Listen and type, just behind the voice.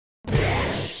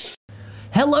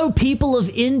Hello, people of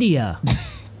India.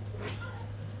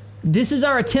 This is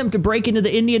our attempt to break into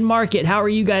the Indian market. How are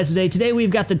you guys today? Today we've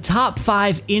got the top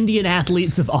 5 Indian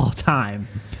athletes of all time.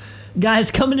 Guys,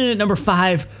 coming in at number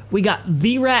 5, we got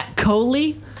Virat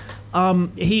Kohli.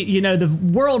 He, the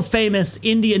world famous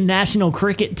Indian national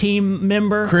cricket team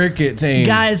member. Cricket team.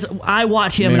 Guys, I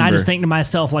watch him and I just think to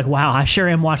myself, like, wow, I sure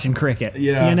am watching cricket.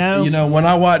 Yeah. You know? When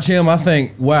I watch him, I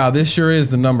think, wow, this sure is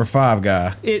the number 5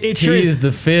 guy. It sure he is. is the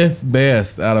 5th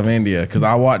best out of India because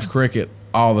I watch cricket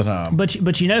all the time.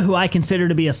 But you know who I consider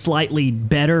to be a slightly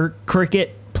better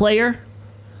cricket player?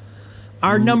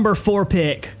 Our number 4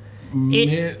 pick,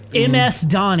 MS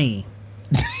Dhoni.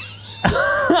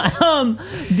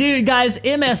 Dude, guys,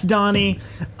 MS Dhoni.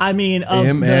 I mean, of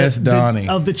Dhoni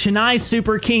of the Chennai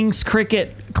Super Kings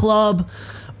Cricket Club.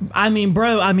 I mean,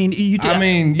 bro. You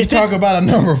talk about a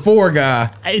number 4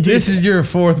 guy. Dude, this is your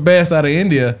 4th best out of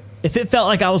India. If it felt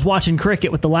like I was watching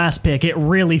cricket with the last pick, it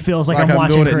really feels like I'm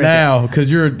watching doing cricket it now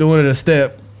because you're doing it a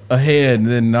step ahead, and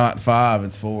then not 5,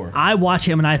 it's 4. I watch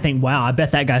him and I think, wow, I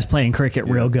bet that guy's playing cricket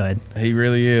real good. He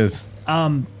really is.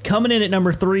 Coming in at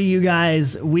number 3, you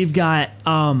guys, we've got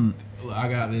I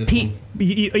got this one.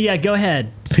 Yeah, go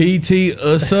ahead. PT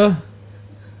Usa.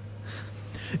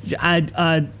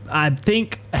 I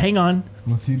think. Hang on.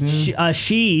 What's he doing?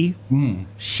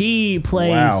 She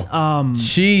plays. Wow.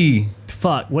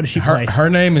 Fuck. What does she play? Her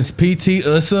name is PT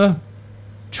Usa.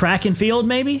 Track and field,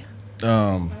 maybe.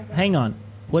 Hang on.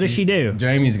 What does she do?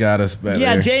 Jamie's got us back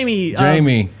there.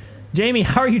 Jamie. Jamie,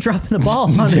 how are you dropping the ball?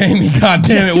 Jamie,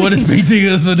 goddamn it! What does PT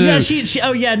Usa do?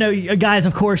 Yeah, guys.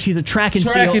 Of course, she's a track and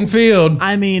field. field.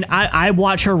 I mean, I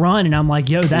watch her run, and I'm like,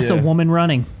 yo, that's a woman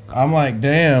running. I'm like,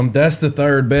 damn, that's the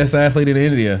 3rd best athlete in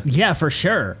India. Yeah, for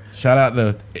sure. Shout out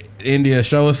to India.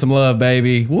 Show us some love,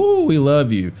 baby. Woo, we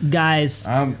love you, guys.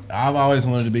 I've always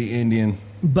wanted to be Indian.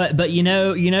 But you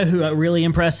know who really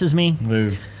impresses me?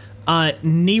 Who?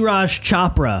 Neeraj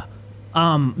Chopra.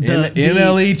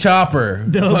 NLE Chopper.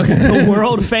 The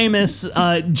world famous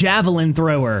javelin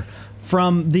thrower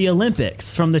from the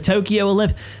Olympics, from the Tokyo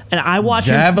Olympics. And I watch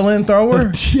javelin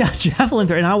thrower? Yeah, javelin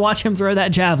thrower. And I watch him throw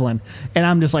that javelin. And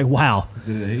I'm just like, wow. Is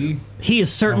it a he? He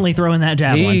is certainly throwing that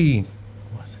javelin.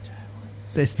 What's the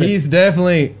javelin? He's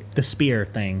definitely... the spear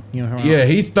thing. You know, yeah,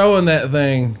 he's throwing that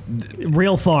thing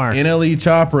real far. NLE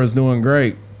Chopra is doing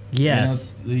great.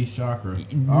 Yes. NLE Chopra.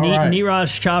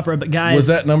 Neeraj Chopra. But guys... Was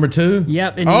that number 2?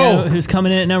 Yep. And you know who's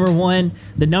coming in at number 1?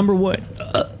 The number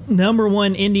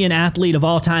one Indian athlete of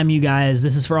all time, you guys.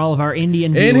 This is for all of our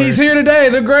Indian viewers. And he's here today,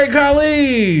 the great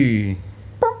Khali.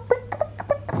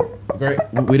 Great.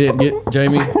 We didn't get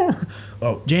Jamie.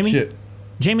 Oh, Jamie? Shit.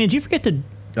 Jamie, did you forget to...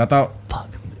 I thought... Fuck.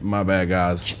 My bad,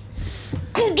 guys.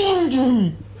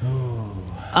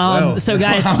 So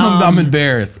guys, I'm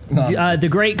embarrassed. The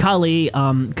great Khali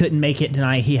couldn't make it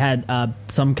tonight. He had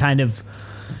some kind of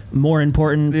more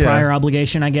important prior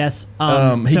obligation, I guess.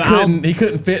 He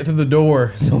couldn't fit through the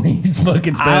door, so he's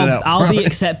fucking standing out front. I'll be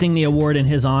accepting the award in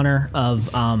his honor of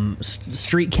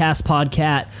STREETCAST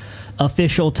Podcast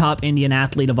official top Indian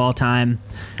athlete of all time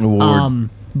award.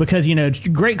 Because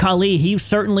great Khali, he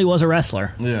certainly was a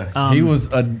wrestler. Yeah, he was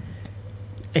a.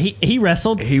 He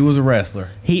wrestled. He was a wrestler.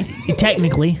 He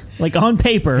technically, like on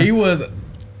paper, he was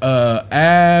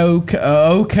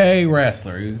okay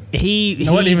wrestler. He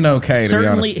wasn't even okay. To be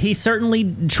honest, he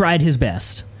certainly tried his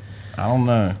best. I don't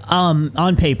know.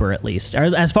 On paper at least,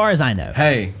 or as far as I know.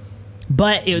 Hey,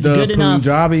 but it was good enough. The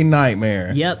Punjabi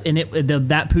Nightmare. Yep, and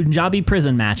that Punjabi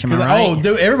prison match. Am I right? Oh,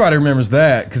 dude, everybody remembers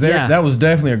that because that was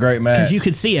definitely a great match. Because you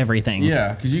could see everything.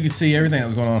 Yeah, because you could see everything that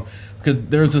was going on. Because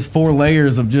there's just 4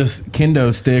 layers of just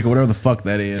kendo stick or whatever the fuck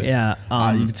that is. Yeah,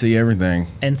 you could see everything.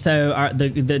 And so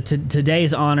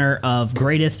today's honor of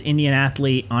greatest Indian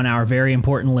athlete on our very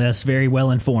important list, very well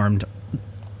informed,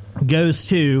 goes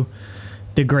to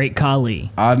the great Khali.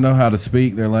 I know how to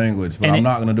speak their language, but I'm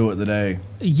not going to do it today.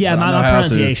 Yeah, my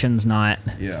pronunciation's not.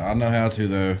 Yeah, I know how to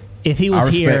though. If he was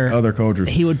here, I respect here, other cultures.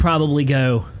 He would probably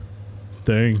go,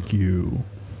 "Thank you,"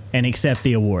 and accept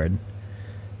the award.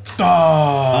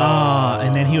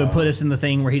 And then he would put us in the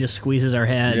thing where he just squeezes our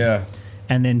head. Yeah.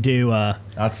 And then do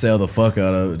I'd sell the fuck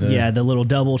out of it. Dude. Yeah, the little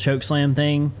double choke slam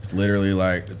thing. It's literally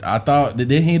like I thought.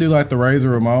 Didn't he do like the Razor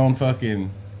Ramon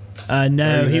fucking?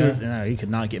 No, he could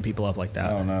not get people up like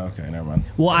that. Oh no, okay, never mind.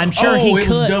 Well, I'm sure he could. It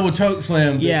was double choke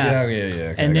slam. Yeah.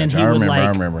 Okay, and then he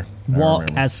would walk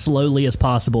as slowly as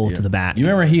possible to the back. You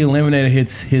remember he eliminated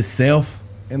himself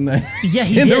in the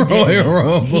Royal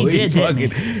Rumble. He did,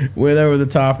 fucking went over the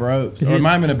top ropes. Or it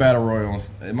might have been a battle royal.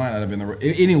 It might not have been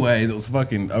anyways, it was a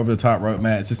fucking over the top rope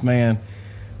match. This man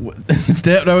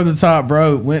stepped over the top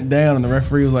rope, went down, and the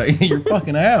referee was like, "You're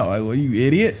fucking out." Like, well, you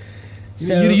idiot.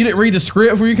 So you didn't read the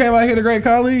script before you came out here, the Great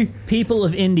Khali? people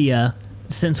of India,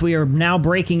 since we are now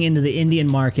breaking into the Indian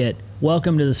market,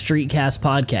 welcome to the Streetcast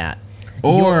podcast.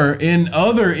 Or in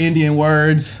other Indian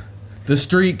words, the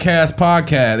Streetcast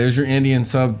podcast. There's your Indian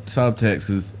subtext.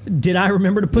 'Cause Did I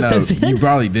remember to put those in? you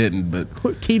probably didn't, but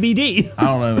TBD. I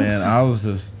don't know, man. I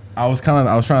was trying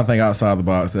to think outside the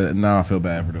box, and now I feel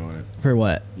bad for doing it. For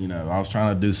what? You know, I was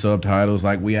trying to do subtitles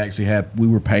like we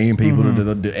were paying people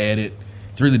to edit.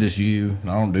 It's really just you, and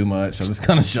I don't do much. I just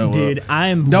kind of show up. Dude,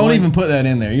 Don't even put that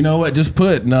in there. You know what? Just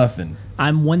put nothing.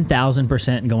 I'm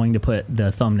 1000% going to put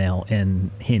the thumbnail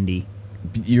in Hindi.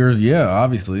 Yours, yeah,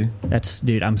 obviously.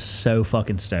 Dude, I'm so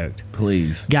fucking stoked.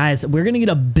 Please. Guys, we're going to get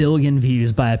 1 billion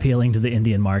views by appealing to the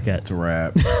Indian market. It's a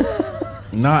wrap.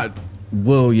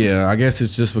 Well, yeah, I guess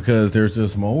it's just because there's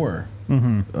just more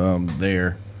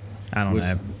there. I don't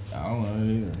know. I don't know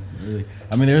either, really.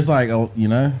 I mean, there's like,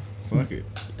 fuck it.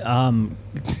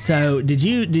 So did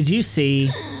you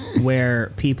see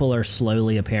where people are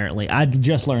slowly apparently, I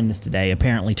just learned this today,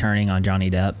 apparently turning on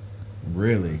Johnny Depp?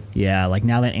 Really? Yeah, like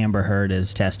now that Amber Heard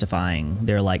is testifying,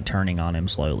 they're like turning on him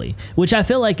slowly, which I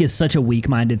feel like is such a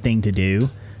weak-minded thing to do,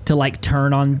 to like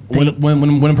turn on when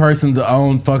a person's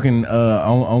on fucking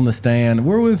on the stand,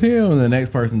 we're with him, and the next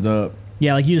person's up.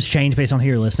 Yeah, like you just change based on who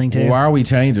you're listening to. Well, why are we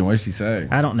changing? What did she say?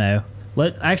 I don't know.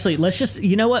 Let's just,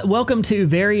 you know what? Welcome to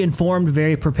Very Informed,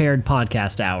 Very Prepared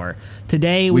Podcast Hour.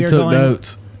 Today we took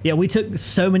notes. Yeah, we took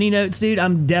so many notes, dude.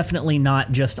 I'm definitely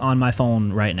not just on my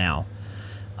phone right now.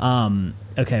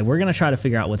 Okay, we're gonna try to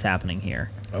figure out what's happening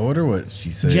here. I wonder what she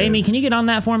said. Jamie, can you get on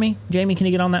that for me?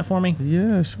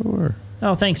 Yeah, sure.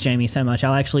 Oh, thanks, Jamie, so much.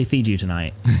 I'll actually feed you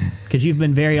tonight because you've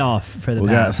been very off for the past.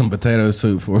 We got some potato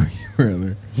soup for you,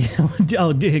 brother. Yeah.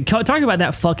 Oh, dude, talk about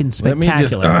that fucking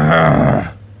spectacular.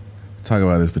 Talk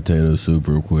about this potato soup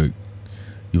real quick.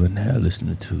 You are now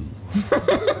listening to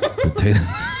potatoes.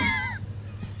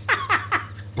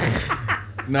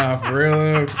 Nah, for real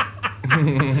though.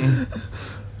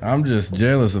 I'm just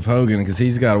jealous of Hogan because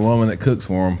he's got a woman that cooks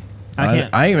for him. I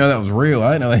didn't even know that was real.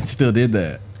 I didn't know they still did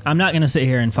that. I'm not going to sit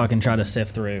here and fucking try to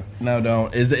sift through. No,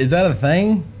 don't. Is that a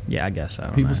thing? Yeah, I guess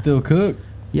so. People still cook?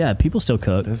 Yeah, people still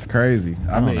cook. That's crazy.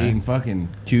 I've been eating fucking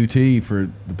QT for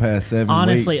the past 7 weeks.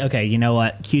 Honestly, okay, you know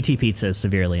what? QT pizza is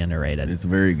severely underrated. It's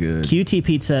very good. QT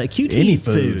pizza, QT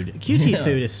food. QT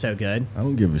food is so good. I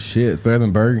don't give a shit. It's better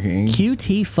than Burger King.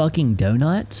 QT fucking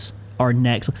donuts are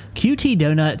next. QT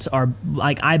donuts are,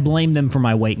 like, I blame them for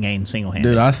my weight gain single-handed.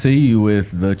 Dude, I see you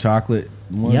with the chocolate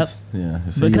ones. Yep. Yeah.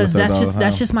 Because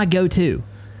that's just my go-to.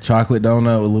 Chocolate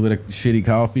donut with a little bit of shitty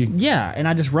coffee. Yeah, and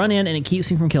I just run in and it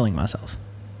keeps me from killing myself.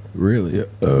 Really?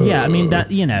 Yeah, I mean,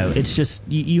 that, it's just,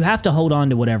 you have to hold on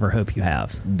to whatever hope you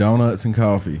have. Donuts and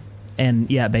coffee. And,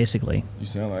 yeah, basically. You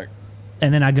sound like...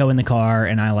 And then I go in the car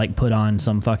and I, like, put on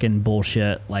some fucking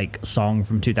bullshit, like, song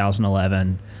from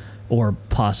 2011 or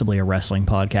possibly a wrestling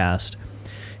podcast.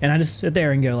 And I just sit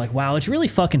there and go, like, wow, it's really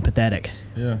fucking pathetic.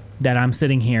 Yeah. That I'm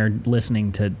sitting here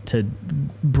listening to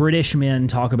British men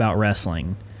talk about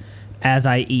wrestling as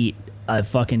I eat a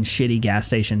fucking shitty gas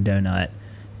station donut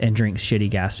and drink shitty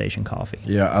gas station coffee.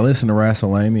 Yeah, I listen to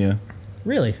Wrestlemania.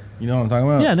 Really? You know what I'm talking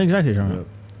about? Yeah, I know exactly what you're talking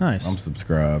about. Nice. I'm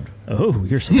subscribed. Oh,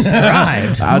 you're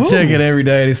subscribed. I check it every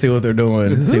day to see what they're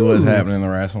doing, see what's happening in the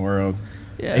wrestling world.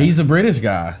 Yeah. He's a British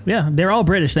guy. Yeah, they're all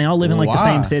British. They all live in like the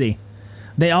same city.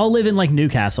 They all live in like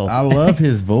Newcastle. I love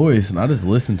his voice, and I just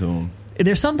listen to him.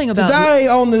 There's something about today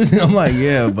on the. I'm like,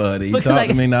 yeah, buddy, talk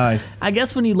to me nice. I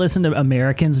guess when you listen to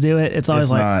Americans do it, it's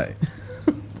always like,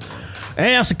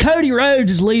 yeah, so Cody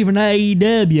Rhodes is leaving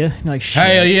AEW. You're like, shit.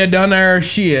 Hell yeah, done there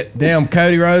shit. Damn,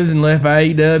 Cody Rhodes and left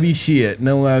AEW shit.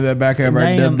 No, back over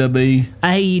at WWE.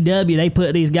 AEW, they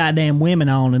put these goddamn women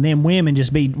on, and them women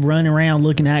just be running around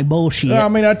looking like bullshit. I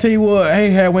mean, I tell you what, hey,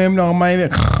 had women on,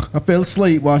 maybe I fell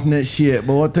asleep watching that shit,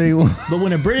 boy. I tell you what. But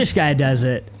when a British guy does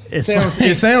it, it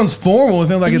sounds formal. It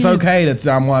sounds like it's okay that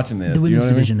I'm watching this. The women's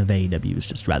division of AEW is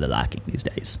just rather lacking these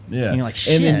days. Yeah, and you're like,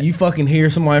 shit. And then you fucking hear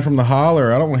somebody from the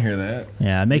holler. I don't want to hear that.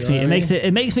 Yeah, it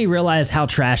makes me realize how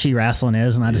trashy wrestling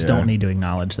is, and I just don't need to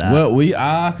acknowledge that. Well,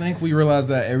 I think we realize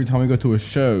that every time we go to a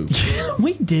show.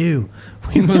 We do.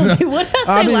 We really do. What did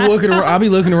I say last time? I'll be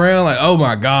looking around like, oh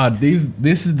my god,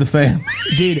 this is the family.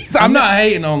 Dude, I'm not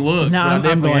hating on looks, but I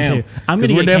definitely am.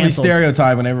 Because we're definitely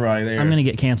stereotyping everybody there. I'm gonna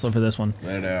get canceled for this one.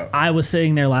 Let it out. I was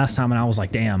sitting there last time and I was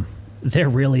like, damn, there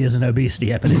really is an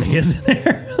obesity epidemic, isn't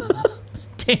there?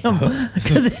 Damn.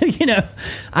 Because, it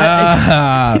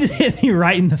just hit me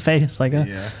right in the face. Like,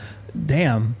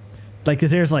 damn. Like,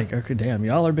 because there's like, okay, damn,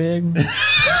 y'all are big.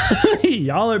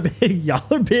 Y'all are big. Y'all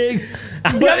are big.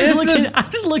 I'm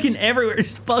just looking everywhere.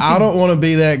 Just fucking. I don't want to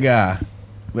be that guy.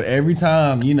 But every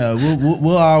time, you know,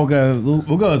 we'll all go.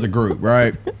 We'll go as a group,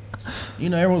 right? You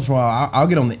know, every once in a while, I'll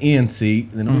get on the end seat,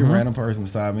 and then there'll be a random person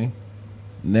beside me.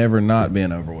 Never not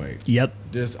been overweight. Yep.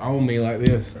 Just on me like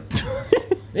this.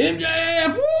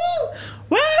 MJF, woo!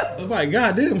 Woo! I'm like,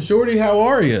 God damn, Shorty, how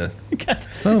are you?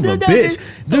 Son of a bitch.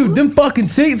 Dude, them fucking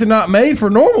seats are not made for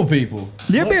normal people.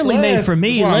 They're barely made for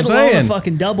me, let alone a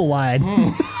fucking double wide.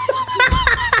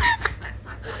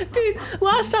 Dude,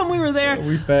 last time we were there,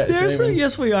 we fat shaming?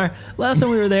 Yes, we are. Last time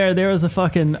we were there was a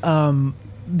fucking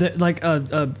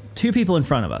two people in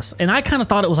front of us, and I kind of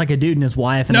thought it was like a dude and his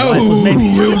wife. And no, the wife was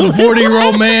maybe just it was a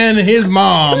 40-year-old man and his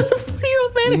mom. It was a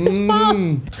 40-year-old man and his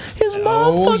mom. His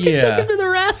mom fucking took him to the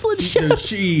wrestling show. Dude,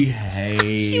 she hated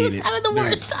it. She was having the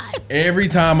worst time. Every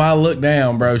time I looked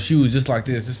down, bro, she was just like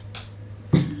this,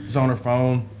 just on her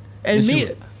phone.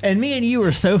 And me and you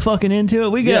were so fucking into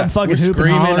it. We get up fucking hooping,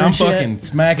 screaming. I'm shit. fucking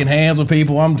smacking hands with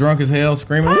people. I'm drunk as hell,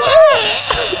 screaming.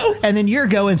 And then you're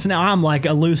going, so now I'm like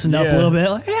loosened up a little bit.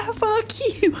 Like, yeah, fuck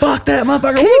you. Fuck that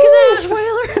motherfucker. Kick his ass,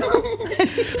 Whaler.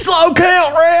 Slow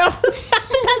count, ref.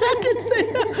 I didn't say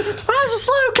that. I was a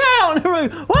slow count. And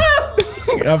everybody,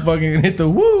 woo. I fucking hit the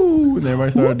woo. And everybody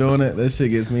started doing it. That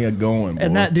shit gets me going, boy.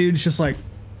 And that dude's just like.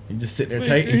 He's just sitting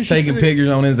there he's taking pictures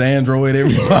on his Android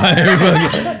every 2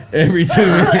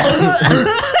 minutes.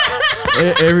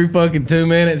 Every fucking 2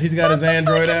 minutes, he's got his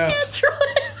Android out.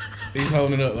 He's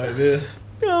holding it up like this.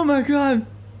 Oh my god!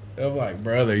 I'm like,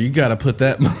 brother, you gotta put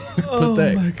that. Oh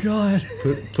my god!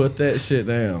 Put that shit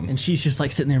down. And she's just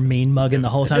like sitting there mean mugging the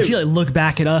whole time. She like looked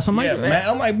back at us. I'm like,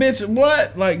 I'm like, bitch,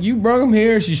 what? Like you brought him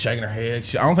here? She's shaking her head.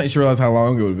 I don't think she realized how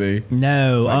long it would be.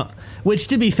 No, like, which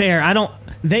to be fair, I don't.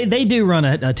 They do run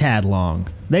a tad long.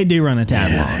 They do run a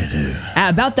tad long. They do. At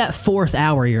about that 4th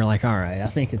hour, you're like, all right, I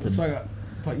think it's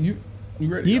like you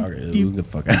ready? You get the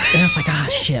fuck out. And it's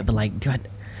like, shit, but like, do I?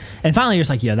 And finally, you're just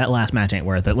like, that last match ain't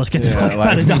worth it. Let's get the fuck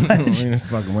out of Dodge. I mean, it's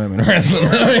fucking women wrestling.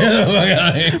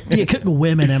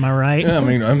 Women, am I right? I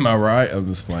mean, am I right? I'm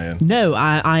just playing. No,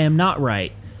 I am not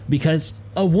right. Because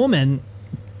a woman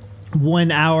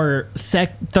won our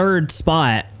third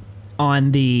spot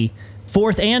on the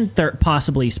 4th and 3rd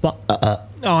possibly spot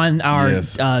on our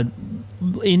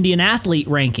Indian athlete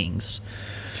rankings.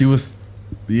 She was,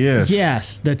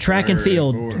 yes, the track and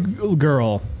field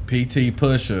girl. PT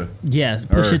Pusha. Yes,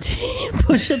 Pusha T.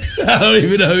 Pusha P. I don't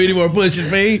even know anymore. Pusha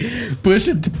P.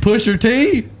 Pusher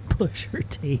T. Pusher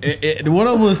T. One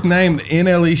of them was named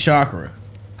NLE Chakra.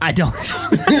 I don't.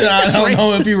 I don't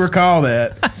know if you recall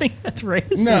that. I think that's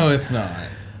racist. No, it's not.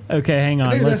 Okay, hang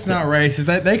on. Dude, that's not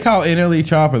racist. They call NLE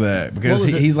Chopper that because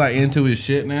he's like into his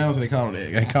shit now, so they call him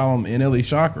NLE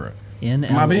Chakra. Am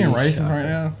I being racist right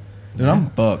now? Dude, I'm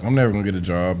fucked. I'm never gonna get a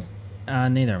job.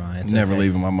 Neither am I. Never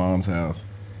leaving my mom's house.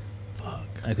 Fuck.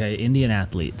 Okay, Indian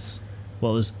athletes.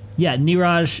 What was? Yeah,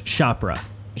 Neeraj Chopra.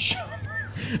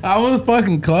 I was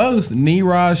fucking close.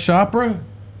 Neeraj Chopra.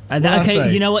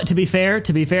 Okay, you know what? To be fair,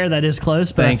 that is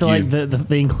close. But I feel like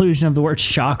the inclusion of the word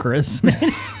chakras.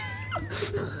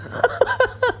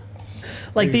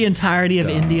 Like the entirety of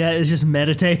India is just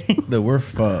meditating. That we're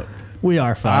fucked. We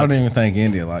are fucked. I don't even think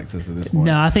India likes us at this point.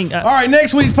 No, I think. All right,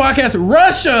 next week's podcast,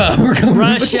 Russia.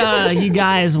 Russia, you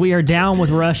guys, we are down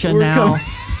with Russia now.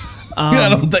 I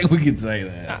don't think we can say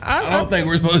that. I don't think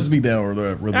we're supposed to be down with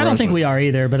Russia. I don't think we are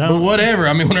either. But whatever.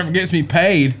 I mean, whenever it gets me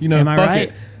paid, Am I fuck right?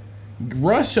 it.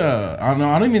 Russia. I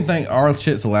don't even think our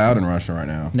shit's allowed in Russia right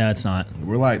now. No, it's not.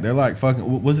 They're like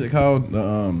fucking. What's it called?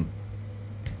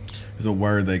 There's a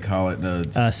word they call it.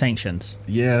 The sanctions.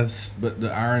 Yes, but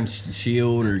the Iron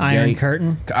Shield or Iron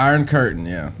Curtain. Iron Curtain.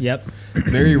 Yeah. Yep.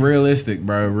 Very realistic,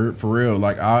 bro. For real.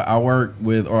 Like I work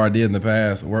with, or I did in the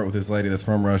past, work with this lady that's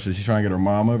from Russia. She's trying to get her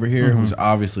mom over here, which is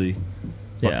obviously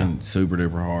fucking super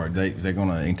duper hard. They're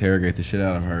gonna interrogate the shit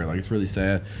out of her. Like it's really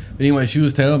sad. But anyway, she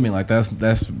was telling me like that's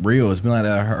real. It's been like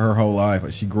that her whole life.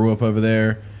 Like she grew up over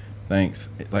there. Thanks.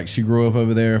 Like she grew up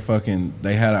over there. Fucking,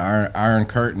 they had an iron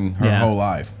curtain her whole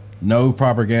life. No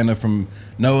propaganda from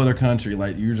no other country.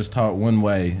 Like you're just taught one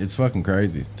way. It's fucking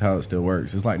crazy. It's how it still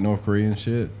works. It's like North Korean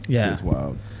shit. Yeah, it's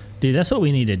wild. Dude, that's what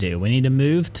we need to do. We need to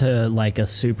move to like a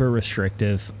super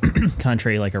restrictive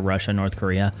country like a Russia, North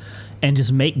Korea, and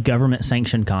just make government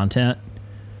sanctioned content.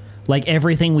 Like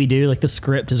everything we do, like the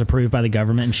script is approved by the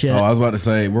government and shit. Oh, I was about to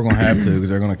say we're gonna have to because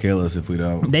they're gonna kill us if we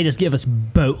don't. They just give us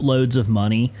boatloads of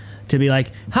money to be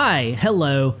like, "Hi,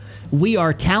 hello, we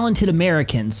are talented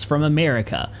Americans from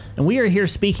America, and we are here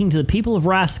speaking to the people of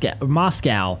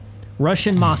Moscow,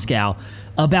 Russian Moscow,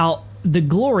 about the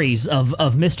glories of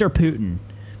Mr. Putin."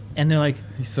 And they're like,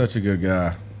 he's such a good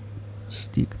guy.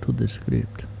 Stick to the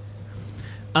script.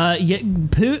 Yeah,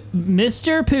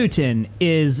 Mr. Putin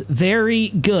is very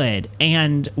good,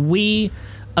 and we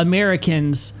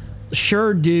Americans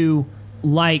sure do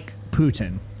like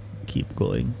Putin. Keep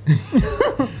going.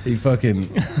 He fucking...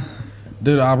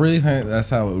 Dude, I really think that's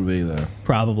how it would be, though.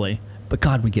 Probably. But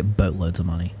God, we get boatloads of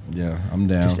money. Yeah, I'm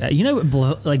down.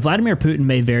 Like Vladimir Putin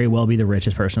may very well be the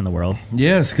richest person in the world.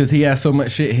 Yes, because he has so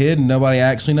much shit hidden nobody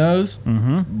actually knows.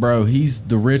 Mm-hmm. Bro, he's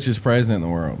the richest president in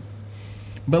the world.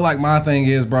 But, like, my thing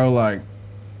is, bro, like,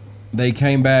 they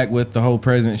came back with the whole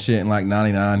president shit in, like,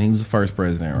 99. He was the first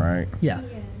president, right? Yeah.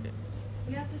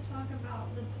 We have to talk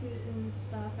about the Putin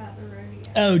stuff at the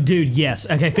rodeo. Oh, dude, yes.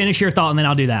 Okay, finish your thought, and then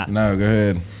I'll do that. No, go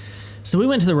ahead. So we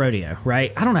went to the rodeo,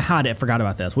 right? I don't know how I forgot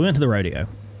about this. We went to the rodeo.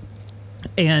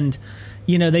 And,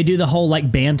 they do the whole,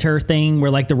 like, banter thing where,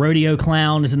 like, the rodeo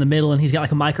clown is in the middle and he's got,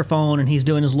 like, a microphone and he's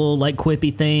doing his little, like,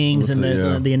 quippy things and there's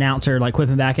the announcer, like,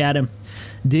 quipping back at him.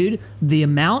 Dude, the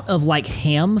amount of, like,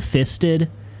 ham-fisted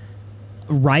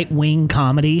right-wing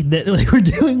comedy that they were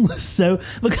doing was so...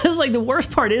 Because, like, the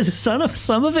worst part is some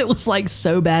of it was, like,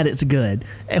 so bad it's good.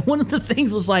 And one of the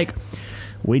things was, like,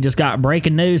 we just got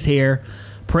breaking news here.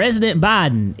 President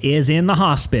Biden is in the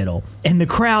hospital, and the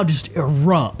crowd just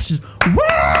erupts. I'm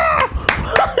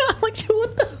like,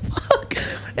 what the fuck?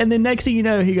 And then next thing you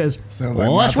know, he goes,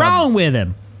 what's wrong with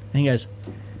him? And he goes,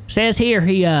 says here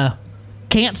he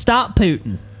can't stop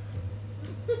Putin.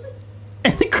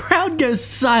 And the crowd goes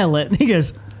silent, and he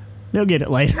goes, they'll get it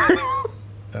later.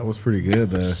 That was pretty good,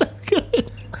 though. So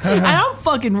good. And I'm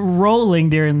fucking rolling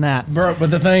during that. Bro,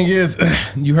 but the thing is,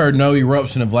 you heard no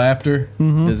eruption of laughter.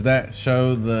 Mm-hmm. Does that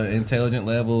show the intelligent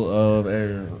level of...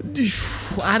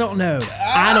 I don't know.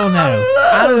 I don't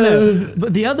know.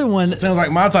 But the other one... Sounds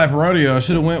like my type of rodeo. I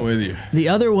should have went with you. The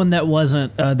other one that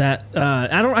wasn't I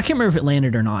can't remember if it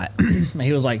landed or not.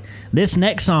 He was like, this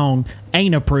next song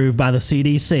ain't approved by the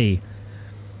CDC.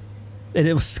 And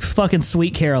it was fucking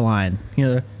Sweet Caroline.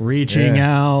 Reaching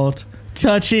out...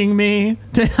 touching me.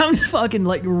 I'm just fucking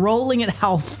like rolling at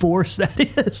how forced that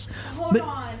is. Hold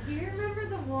on. Do you remember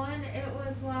the one? It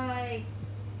was like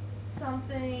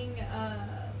something,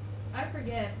 I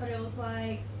forget, but it was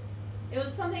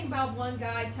something about one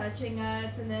guy touching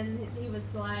us, and then he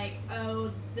was like,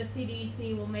 oh, the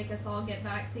CDC will make us all get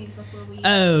vaccines before we...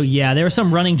 Oh, yeah. There was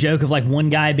some running joke of like one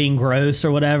guy being gross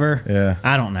or whatever. Yeah.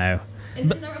 I don't know.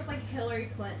 And then there was like Hillary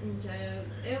Clinton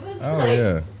jokes. It was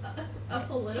a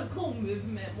political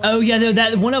movement. Oh yeah,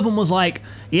 that one of them was like,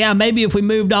 yeah, maybe if we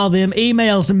moved all them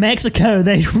emails to Mexico,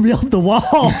 they'd build the wall.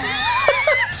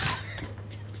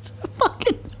 Just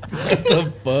fucking. What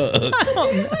the fuck?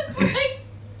 It was like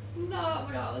not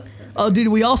what I was thinking. Oh, dude,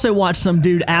 we also watched some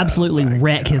dude absolutely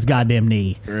wreck his goddamn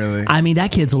knee. Really? I mean,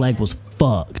 that kid's leg was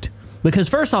fucked. Because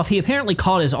first off, he apparently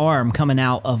caught his arm coming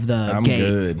out of the gate.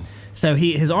 Good. So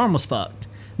his arm was fucked.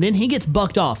 Then he gets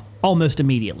bucked off almost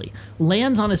immediately.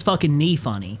 Lands on his fucking knee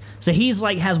funny. So he's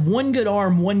like, has one good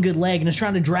arm, one good leg, and is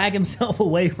trying to drag himself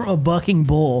away from a bucking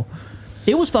bull.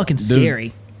 It was fucking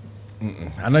scary.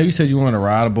 I know you said you wanted to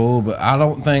ride a bull, but I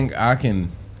don't think I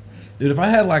can. Dude, if I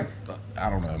had like,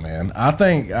 I don't know, man. I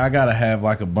think I gotta have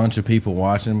like a bunch of people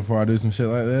watching before I do some shit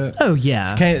like that. Oh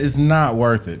yeah, it's not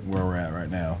worth it where we're at right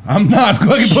now. I'm not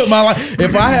going to put my life.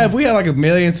 If we had like 1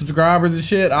 million subscribers and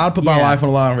shit, I'd put my life on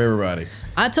the line for everybody.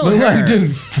 I told her, like,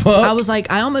 dude, fuck. I was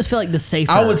like, I almost feel like the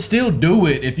safer. I would still do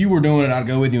it if you were doing it. I'd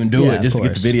go with you and do it just to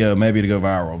get the video, maybe to go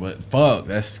viral. But fuck,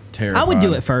 that's terrifying. I would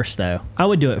do it first, though.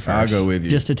 I'll go with you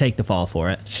just to take the fall for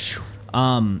it.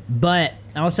 But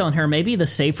I was telling her maybe the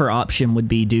safer option would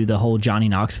be do the whole Johnny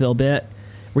Knoxville bit,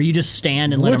 where you just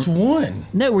stand and let him. Which one?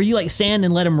 No, where you like stand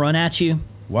and let him run at you.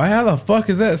 Why? How the fuck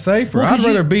is that safer? Well, I'd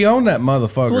rather be on that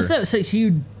motherfucker. Well, so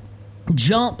you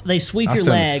jump, they sweep your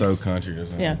legs. So country,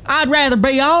 doesn't it? Yeah, I'd rather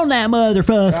be on that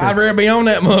motherfucker. I'd rather be on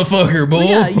that motherfucker, boy.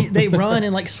 Yeah, they run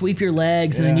and like sweep your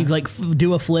legs, and then you like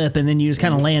do a flip, and then you just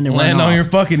kind of land and land run on off. Your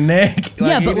fucking neck.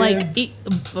 Yeah, but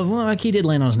like he did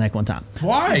land on his neck one time.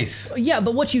 Twice. Yeah,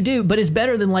 but what you do, but it's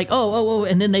better than like oh,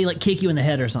 and then they like kick you in the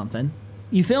head or something.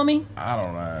 You feel me? I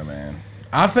don't know, man.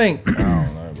 I don't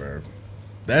know, bro.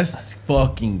 That's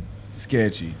fucking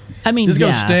sketchy. I mean, just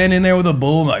go stand in there with a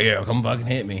bull, like, yeah, come fucking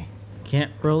hit me.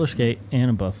 Can't roller skate in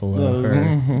a buffalo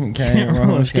herd. Can't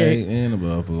roller skate in a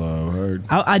buffalo herd.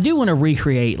 I do want to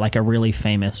recreate like a really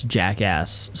famous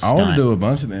jackass stunt. I want to do a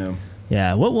bunch of them.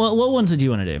 Yeah. What ones did you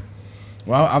want to do?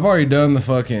 Well, I've already done the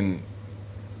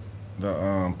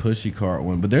pushy cart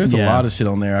one, but there's a lot of shit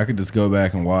on there I could just go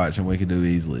back and watch and we could do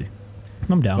easily.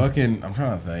 I'm down. I'm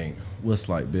trying to think. What's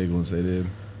like big ones they did?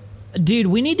 Dude,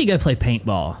 we need to go play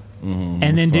paintball.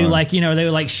 and then do like, you know, they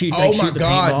would like shoot. Oh like, my shoot the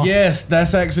god, paintball. yes,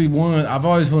 that's actually one. I've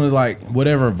always wanted to like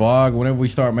whatever vlog. Whenever we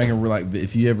start making, like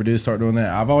if you ever do start doing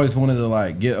that, I've always wanted to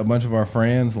like get a bunch of our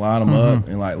friends, line them up,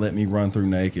 and like let me run through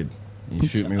naked. You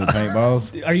shoot me with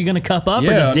paintballs. Are you gonna cup up or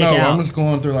Yeah, just dick no, out? I'm just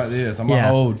going through like this. I'm gonna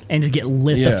hold. And just get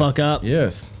lit the fuck up.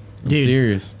 Yes, I'm Dude.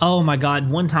 serious. Oh my god,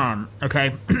 one time,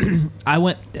 okay, I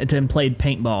went and played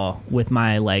paintball with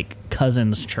my like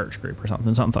cousin's church group or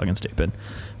something fucking stupid.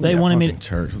 They wanted me to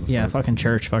church. fucking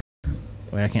church.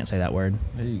 Wait, I can't say that word.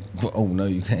 Hey, oh no,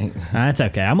 you can't. That's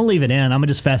okay. I'm gonna leave it in. I'm gonna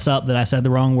just fess up that I said the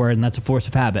wrong word, and that's a force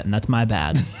of habit, and that's my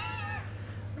bad.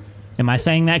 Am I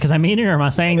saying that because I mean it, or am I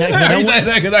saying that because I don't? Saying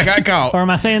that because I got caught. Or am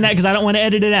I saying that because I don't want to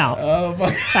edit it out? Oh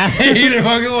fuck! Either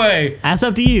fucking way. That's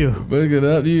up to you. But it's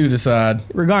up to you to decide.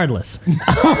 Regardless.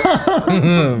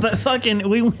 But fucking,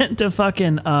 we went to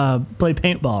fucking play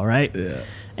paintball, right? Yeah.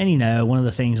 And you know, one of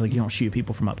the things, like, you don't shoot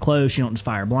people from up close, you don't just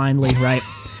fire blindly, right?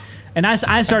 And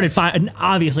I started firing,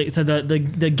 obviously, so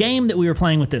the game that we were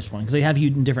playing with this one, because they have you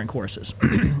in different courses,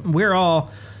 we're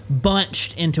all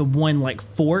bunched into one, like,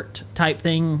 fort type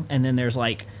thing, and then there's,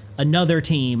 like, another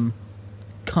team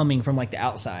coming from, like, the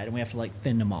outside, and we have to, like,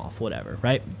 fend them off, whatever,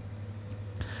 right?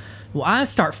 Well, I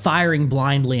start firing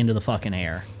blindly into the fucking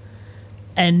air.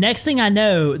 And next thing I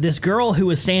know, this girl who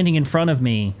was standing in front of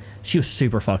me, she was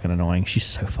super fucking annoying. She's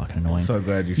so fucking annoying. I'm so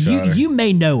glad you shot her. You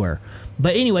may know her.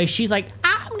 But anyway, she's like,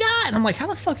 I'm got. And I'm like, how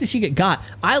the fuck did she get got?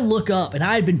 I look up and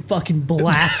I had been fucking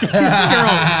blasting this girl.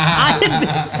 I had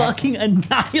been fucking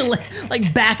annihilated,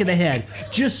 like back of the head.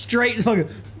 Just straight fucking.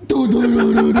 The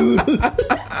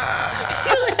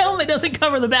helmet doesn't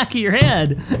cover the back of your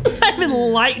head. I've been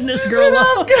lighting this girl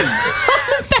up on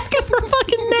the back of her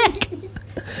fucking neck.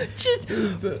 Just.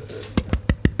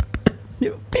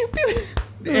 Pew, pew.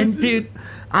 And dude,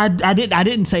 I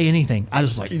didn't say anything. I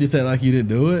was like, You just said like you didn't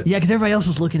do it? yeah, because everybody else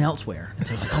was looking elsewhere. And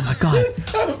so like, oh my god,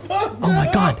 oh my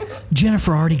god,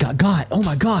 Jennifer already got. Oh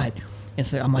my god. And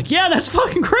so I'm like, yeah, that's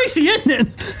fucking crazy, isn't it?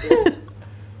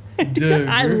 Dude, you're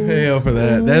hell for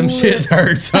that. Them shits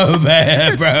hurt so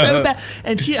bad, bro. So bad.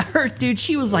 And she hurt, dude.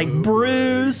 She was like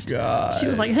bruised. God. She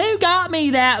was like, who got me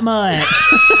that much?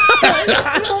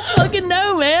 I don't fucking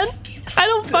know, man. I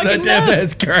don't fucking know.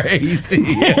 That's crazy.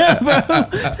 Yeah, bro.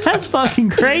 That's fucking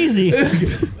crazy.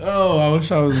 Oh, I wish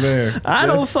I was there. I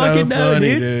don't That's fucking so know,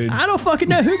 funny, dude. I don't fucking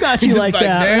know who got you Just like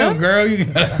that. Damn, huh? girl, you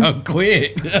got out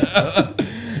quick.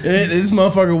 This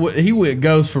motherfucker, he went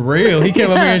ghost for real. He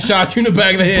came up here and shot you in the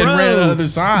back of the head and ran to the other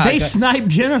side. They sniped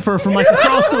Jennifer from like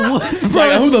across the woods. Bro.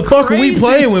 Like, who the It's fuck are we crazy.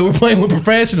 playing with? We're playing with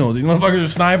professionals. These motherfuckers are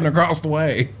sniping across the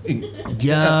way.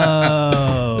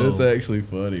 Yo. That's actually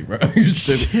funny, bro. You're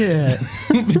stupid. Shit.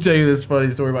 Let me tell you this funny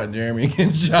story about Jeremy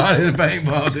getting shot in a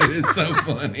paintball, dude. It's so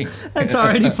funny. That's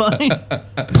already funny.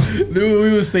 Dude,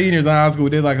 we was seniors in high school.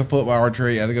 We did like a football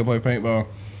retreat. I had to go play paintball.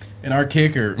 And our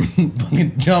kicker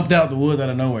fucking jumped out the woods out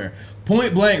of nowhere.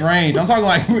 Point blank range. I'm talking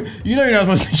like, you know you're not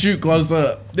supposed to shoot close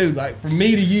up. Dude, like from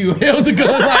me to you, held the gun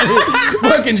like it.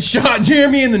 Fucking shot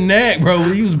Jeremy in the neck, bro.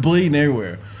 He was bleeding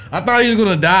everywhere. I thought he was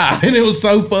going to die. And it was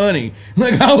so funny.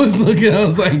 Like I was looking, I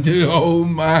was like, dude, oh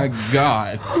my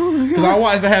God. Because I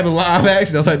watched it happen live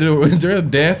action. I was like, dude, is there a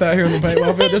death out here on the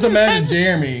paintball field? Just imagine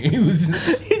Jeremy. He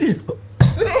was...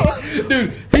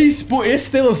 Dude, it's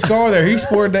still a scar there. He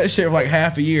sported that shit for like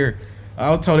half a year.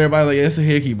 I told everybody, like, yeah, it's a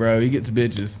hickey, bro. He gets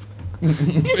bitches.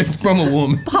 It's from a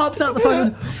woman. Pops out the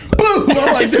fucking Boom!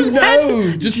 I'm like, dude,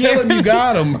 no. Just tell him you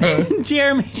got him, bro.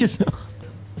 Jeremy just.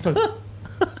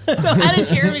 How did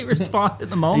Jeremy respond at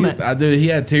the moment? Dude, he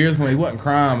had tears coming. He wasn't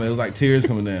crying, but it was like tears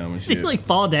coming down and Did he shit. like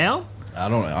fall down? I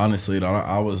don't honestly.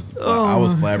 I was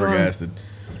Oh, flabbergasted.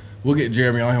 We'll get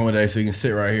Jeremy on here one day so he can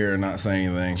sit right here and not say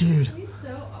anything. Dude, He's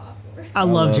so awkward. I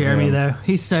love love Jeremy him. though.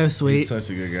 He's so sweet. He's such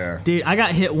a good guy. Dude, I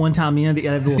got hit one time. You know the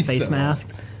other little face so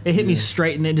mask. It hit me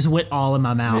straight and it just went all in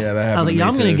my mouth. Yeah, that happened I was like, to yo, me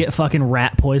I'm gonna too. get fucking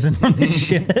rat poison from this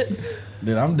shit.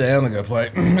 Dude, I'm down to go play.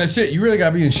 That shit, you really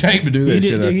gotta be in shape to do that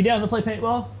shit. Are though. you down to play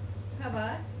paintball? Have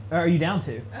I? Or are you down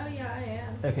to? Oh yeah, I am.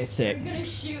 Okay, sick. You're gonna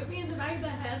shoot me in the back of the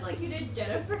head like you did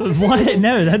Jennifer? What?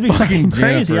 No, that'd be fucking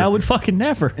crazy. Jennifer. I would fucking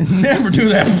never. Never do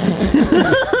that.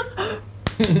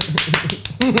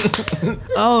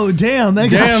 Oh damn!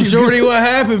 That got Damn, you shorty, what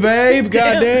happened, babe?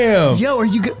 Damn. Goddamn. Yo, are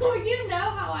you good? Well, you know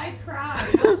how I cry.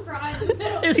 I cry in the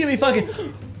middle. It's gonna be fucking.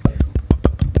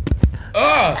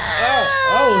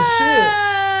 Oh, shit.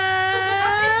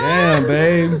 Damn,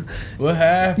 babe. What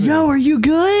happened? Yo, are you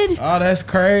good? Oh, that's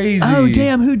crazy. Oh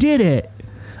damn! Who did it?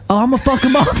 Oh, I'm gonna fuck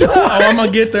him up. Oh, I'm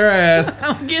gonna get their ass.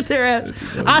 I'm gonna get their ass.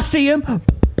 I see him.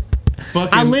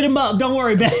 Fucking, I lit him up. Don't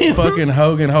worry, babe. fucking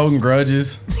Hogan holding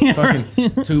grudges. Yeah,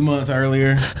 Fucking 2 months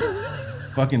earlier.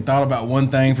 fucking thought about one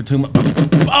thing for too much.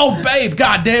 Oh, babe,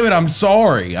 god damn it, I'm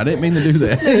sorry. I didn't mean to do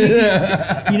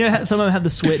that. You know how some of them have the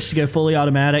switch to go fully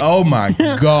automatic? Oh my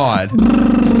god.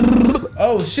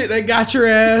 Oh shit, they got your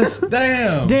ass.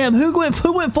 Damn. Damn, who went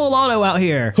full auto out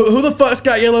here? Who the fuck's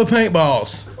got yellow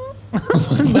paintballs?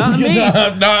 Not me.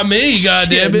 Not me, god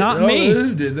damn it. Not me.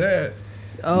 Who did that?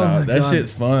 Oh no, my that God.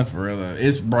 shit's fun for real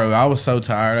though. Bro, I was so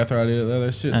tired after I did it though.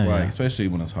 That shit's Oh, like, yeah. especially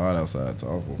when it's hot outside, it's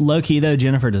awful. Low key though,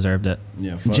 Jennifer deserved it.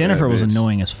 Yeah, fuck Jennifer that was bitch.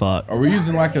 annoying as fuck. Are we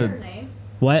using like Her a? name?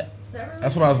 What? Is that really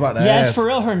That's what I was about to Yeah, ask. it's for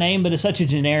real her name, but it's such a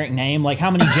generic name. Like how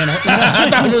many Jennifer?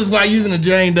 I thought it was like using a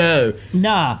Jane Doe.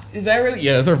 Nah. Is that really?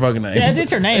 Yeah, it's her fucking name. Yeah,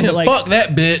 it's her name, but, like- fuck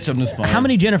that bitch. I'm just fine. How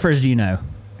many Jennifers do you know?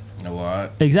 A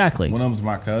lot. Exactly. One of them's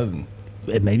my cousin.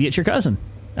 Maybe it's your cousin.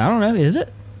 I don't know. Is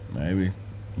it? Maybe.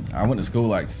 I went to school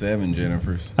like 7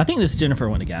 Jennifers. I think this Jennifer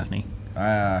went to Gaffney.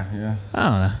 Yeah. I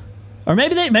don't know. Or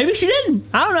maybe she didn't.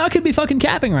 I don't know. I could be fucking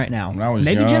capping right now. When I was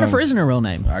maybe young, Jennifer isn't her real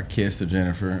name. I kissed a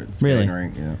Jennifer at the skating Really?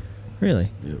 rink. Yeah.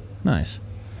 Really? Yep. Nice.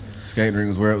 Skating rink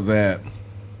was where it was at.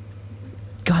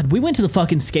 God, we went to the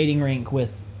fucking skating rink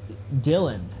with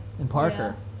Dylan and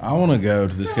Parker. I want to go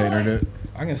to the skating like- rink.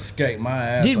 I can skate my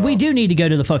ass Dude, off. we do need to go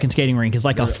to the fucking skating rink. It's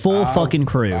like a full fucking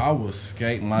crew. I will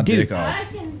skate my Dude. dick off. I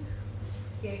can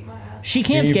skate my ass. She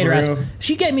can Can you skate her for ass. real?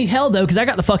 She gave me hell though because I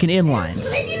got the fucking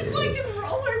inlines. I used like a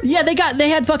roller. Yeah, they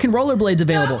had fucking rollerblades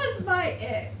available. That was my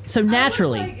ick. So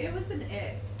naturally- it was an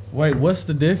ick. Wait, what's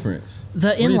the difference?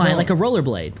 The you inline, talking- like a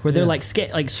rollerblade, where they're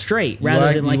Yeah. like straight You rather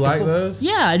like- than you like the like full- those?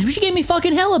 Yeah, she gave me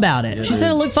fucking hell about it. Yeah, She said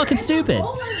it dude. looked fucking In a stupid.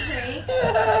 roller rink,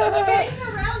 skating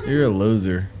around in You're a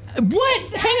loser.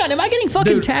 What? Hang on, am I getting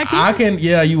fucking Dude, tagged here? I can.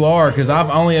 Yeah, you are. Because I've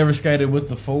only ever skated with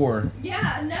the 4.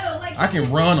 Yeah, no, like I can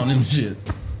run on them shits.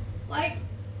 Like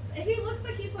he looks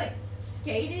like he's like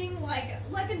skating like a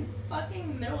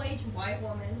fucking middle-aged white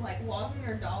woman like walking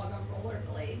her dog on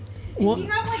rollerblades. And Well- you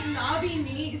have like knobby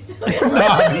knees. So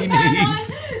Knobby you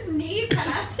have on knee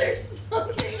pads or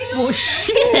something. Well,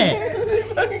 shit.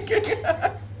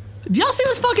 Do y'all see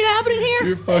what's fucking happening here?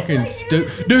 You're fucking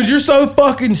stupid, dude. You're so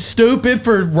fucking stupid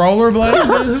for rollerblades.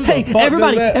 Dude. Who the Hey, fuck does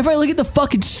everybody, that? look at the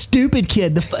fucking stupid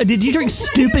kid. Did you drink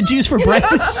stupid juice for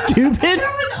breakfast? Stupid. There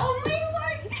was only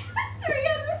like 3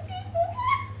 other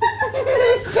people.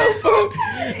 That's so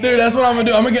fun. Dude, that's what I'm gonna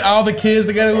do. I'm gonna get all the kids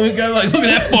together and we go like, look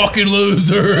at that fucking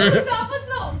loser. That was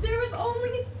no. There was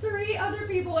only 3 other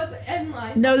people at the end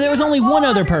line. No, there was They were only one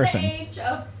all other under person. The age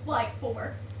of like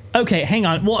 4. Okay, hang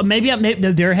on. Well, maybe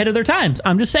they're ahead of their times.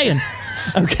 I'm just saying.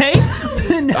 Okay?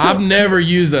 No. I've never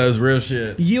used those real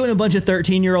shit. You and a bunch of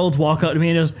 13-year-olds walk up to me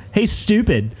and goes, "Hey,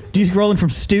 stupid. Do you rolling from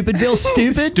Stupidville?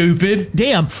 Stupid? Stupid.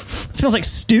 Damn, it smells like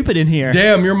stupid in here."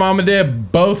 Damn, your mom and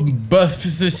dad both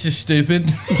this is stupid.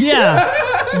 Yeah.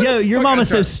 Yo, your Fuck,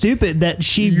 mama's I'm so stupid that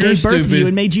she You're gave birth to stupid. you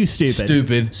and made you stupid.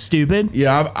 Stupid. Stupid.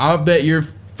 Yeah, I bet your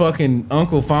fucking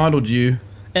uncle fondled you.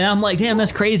 And I'm like, damn,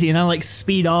 that's crazy. And I like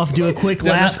speed off, do a quick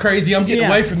lap. That's crazy. I'm getting Yeah.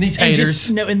 away from these And haters.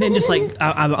 just, no, and then just like,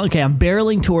 I'm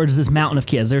barreling towards this mountain of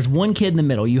kids. There's one kid in the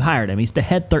middle. You hired him. He's the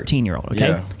head 13-year-old. Okay,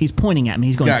 Yeah. he's pointing at me.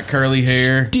 He's going, Got curly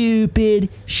hair. Stupid,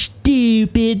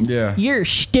 stupid. Yeah. You're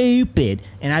stupid.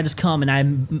 And I just come and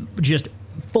I'm just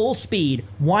full speed,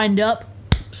 wind up,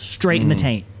 straight in the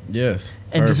taint, Yes.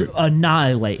 and Perfect. just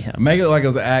annihilate him. Make it like it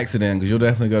was an accident because you'll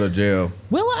definitely go to jail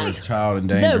Will for I? child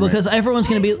endangerment. No, because everyone's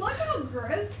gonna be Look how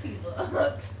gross he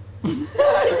looks.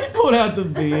 pulled out the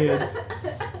bed.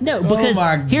 no. Because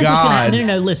my here's what's gonna happen. God.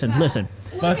 No, listen. Look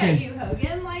Fucking- at you,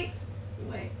 Hogan. Like,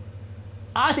 wait,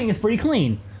 I think it's pretty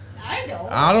clean. I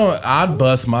don't. I'd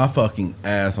bust my fucking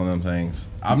ass on them things.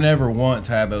 I've never once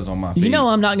had those on my feet. You know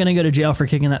I'm not gonna go to jail for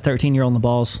kicking that 13-year-old in the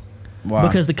balls. why?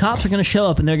 Because the cops are going to show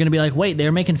up and they're going to be like, wait,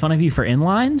 they're making fun of you for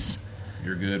inlines?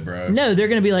 You're good, bro. No, they're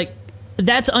going to be like,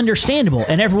 that's understandable.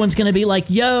 And everyone's going to be like,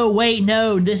 yo, wait,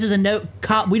 no, this is a no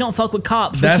cop. We don't fuck with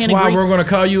cops. We That's can't why agree. we're going to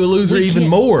call you a loser We even can't-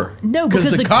 more. No,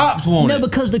 because the cops want No, it.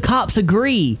 because the cops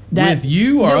agree that With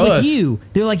you or no, us? with you.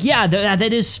 They're like, yeah, that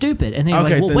is stupid. And they're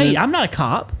Okay, like, well, then wait, it- I'm not a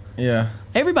cop. Yeah.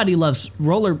 Everybody loves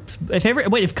roller.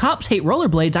 If cops hate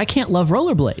rollerblades, I can't love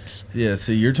rollerblades. Yeah,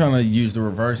 see, you're trying to use the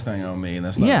reverse thing on me, and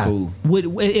that's not Yeah. cool.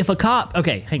 If a cop,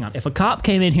 okay, hang on. If a cop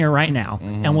came in here right now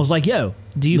and was like, yo,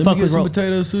 do you Let fuck me get with some roll?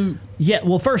 potato soup. Yeah,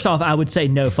 well, first off, I would say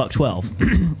no, fuck 12.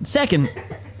 Second,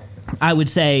 I would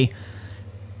say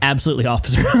absolutely,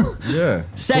 officer. Yeah.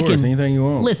 Second, of course, anything you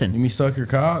want. listen. You mean suck your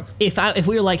cock? if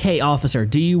we were like, hey, officer,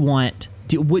 do you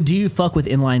fuck with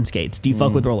inline skates? Do you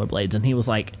fuck with rollerblades? And he was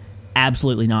like,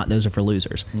 absolutely not. Those are for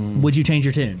losers. Would you change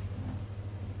your tune?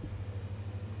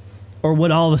 Or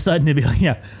would all of a sudden it be like,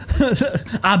 yeah,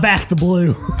 I back the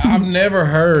blue? I've never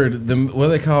heard them, what are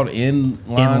they called, inline?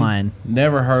 Inline.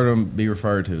 Never heard them be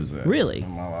referred to as that. Really? In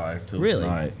my life till Really?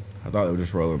 tonight. I thought they were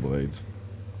just rollerblades.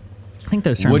 I think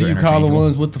those terms What do are you call the interchangeable.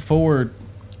 ones with the forward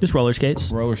Just roller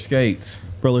skates. roller skates?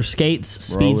 Roller skates,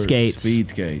 speed skates. Speed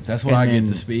skates. That's what And I get then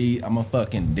the speed. I'm a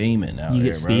fucking demon out there, You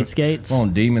get bro. speed skates? I'm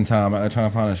on demon time out there trying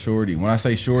to find a shorty. When I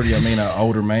say shorty, I mean an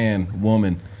older man,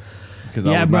 woman. Because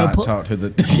Yeah, I would bro, not talk to the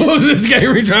this guy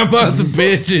we trying to find some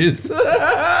bitches.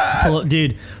 Pull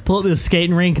up to the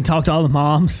skating rink and talk to all the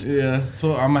moms. Yeah, that's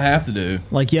what I'm gonna have to do.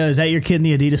 Like, yo, is that your kid in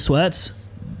the Adidas sweats?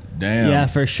 Damn. Yeah,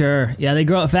 for sure. Yeah, they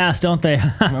grow up fast, don't they?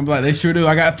 I'm like, they sure do.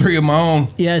 I got 3 of my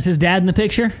own. Yeah, is his dad in the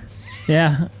picture?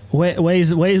 Yeah.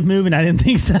 Way's moving. I didn't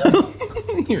think so.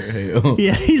 You're hell.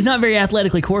 Yeah, he's not very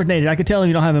athletically coordinated. I could tell him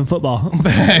you don't have him in football.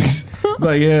 Thanks.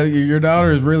 But yeah, your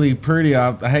daughter is really pretty.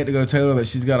 I hate to go tell her that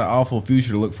she's got an awful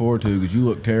future to look forward to because you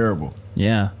look terrible.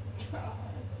 Yeah.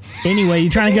 Anyway, you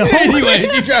trying to go home?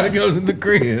 Anyways, you try to go to the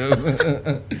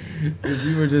crib. 'Cause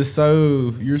you were just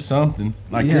you're something.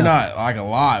 Like, Yeah. you're not like a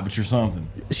lot, but you're something.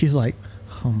 She's like,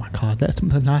 oh my God, that's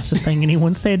the nicest thing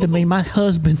anyone said to me. My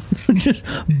husband just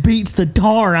beats the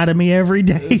tar out of me every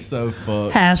day. It's so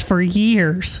fucked. Has for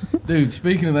years. Dude,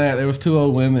 speaking of that, there was 2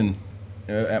 old women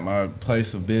at my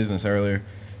place of business earlier.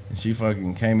 And she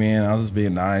fucking came in. I was just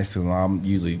being nice, and I'm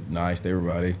usually nice to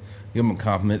everybody. Give them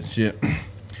compliments and shit.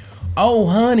 Oh,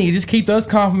 honey, just keep those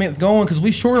compliments going because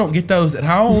we sure don't get those at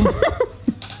home.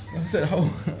 I said,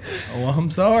 oh, well, I'm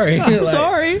sorry. I'm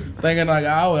sorry. Thinking like,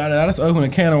 oh, I just opened a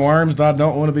can of worms that I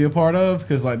don't want to be a part of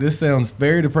because like this sounds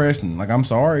very depressing. Like, I'm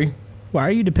sorry. Why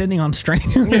are you depending on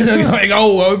strangers? Like,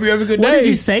 oh, hope you have a good day. What did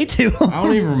you say to him? I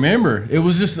don't even remember. It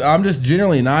was just, I'm just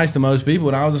generally nice to most people.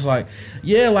 And I was just like,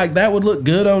 yeah, like that would look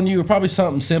good on you or probably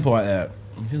something simple like that.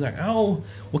 And she's like, oh,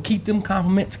 well, keep them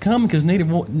compliments coming because neither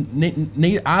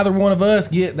either one of us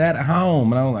get that at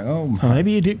home. And I was like, oh, my Well,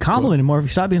 maybe you do compliment him more if you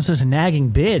stop being such a nagging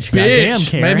bitch. Goddamn, bitch.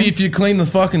 Karen. Maybe if you clean the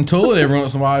fucking toilet every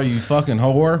once in a while, you fucking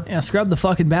whore. Yeah, scrub the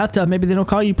fucking bathtub. Maybe they don't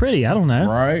call you pretty. I don't know.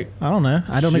 Right? I don't know.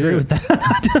 I don't agree with Shit.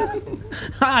 that.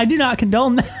 I do not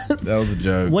condone that. That was a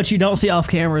joke. What you don't see off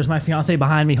camera is my fiance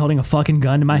behind me holding a fucking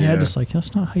gun to my head. Yeah. Just like,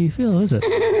 that's not how you feel, is it?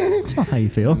 That's not how you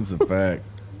feel. It's a fact.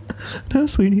 No,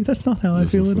 sweetie, that's not how I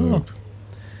This feel is at all. fucked.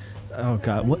 Oh,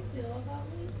 God. What? Feel about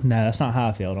me? No, that's not how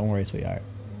I feel. Don't worry, sweetheart.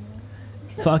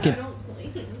 Fucking. I don't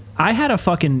clean.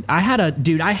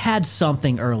 I had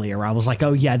something earlier where I was like,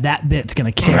 oh yeah, that bit's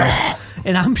gonna kill.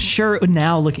 And I'm sure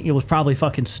now looking, it was probably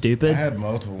fucking I stupid. had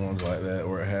multiple ones like that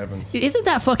where it happens. Isn't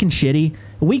that fucking shitty?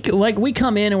 We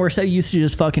come in and we're so used to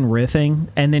just fucking riffing,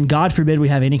 and then God forbid we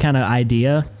have any kind of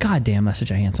idea. God damn, that's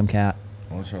such a handsome cat.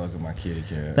 I want to try to look at my kitty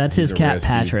cat. That's He's his a cat, rescue.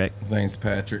 Patrick. Thanks,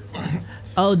 Patrick.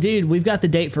 Oh, dude, we've got the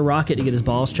date for Rocket to get his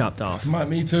balls chopped off.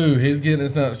 Me too. He's getting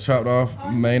his nuts chopped off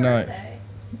On May your 9th. birthday.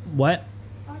 What?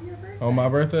 On your birthday. On my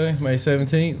birthday, May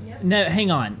 17th. Yep. No,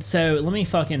 hang on. So let me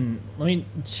show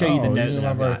you the Oh, note you know that my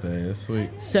I've got. birthday. That's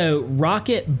sweet. So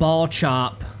Rocket ball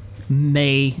chop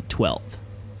May 12th.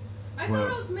 I Well-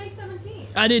 thought it was May 17th.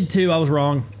 I did too. I was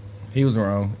wrong. He was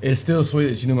wrong. It's still sweet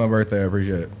that you knew my birthday. I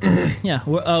appreciate it. Yeah.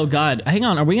 Oh God. Hang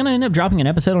on. Are we gonna end up dropping an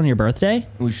episode on your birthday,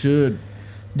 We should.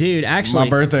 dude? Actually, My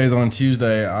birthday is on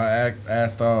Tuesday. I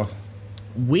asked off.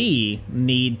 we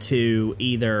need to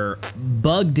either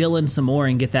bug Dylan some more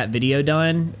and get that video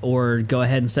done, or go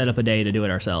ahead and set up a day to do it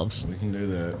ourselves. We can do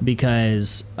that.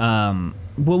 Because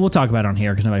we'll talk about it on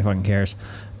here because nobody fucking cares.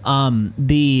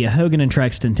 The Hogan and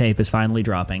Trexton tape is finally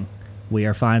dropping. We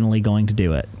are finally going to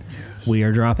do it. We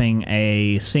are dropping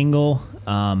a single,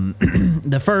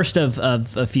 the first of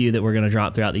a few that we're going to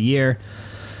drop throughout the year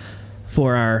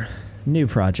for our new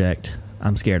project.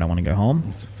 I'm scared I want to go home.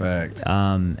 It's a fact.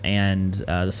 And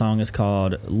the song is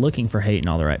called Looking for Hate in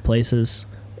All the Right Places.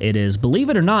 It is, believe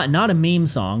it or not a meme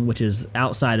song, which is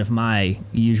outside of my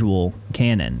usual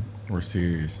canon. We're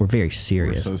serious. We're very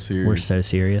serious. We're so serious. We're so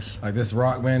serious. Like this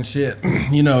rock band shit.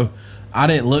 You know, I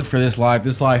didn't look for this life.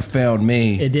 This life found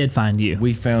me. It did find you.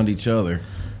 We found each other.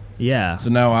 Yeah. So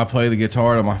now I play the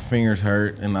guitar till my fingers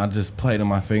hurt, and I just play till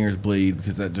my fingers bleed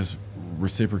because that just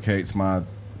reciprocates my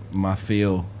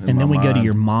feel. And then we go to mind.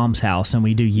 your mom's house and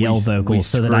we do yell We vocals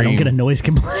so that I don't scream. get a noise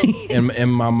complaint.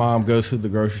 And my mom goes to the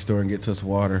grocery store and gets us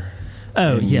water.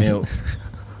 Oh, and yeah. milk.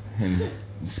 And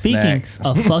Speaking snacks.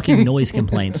 of fucking noise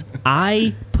complaints,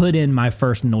 I put in my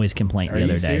first noise complaint Are the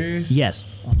other you day. serious? Yes.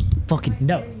 Fucking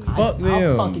no. Fuck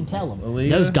them. I'll fucking tell them. Aaliyah?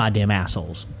 Those goddamn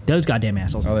assholes. Those goddamn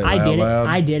assholes. Are they I did loud? it.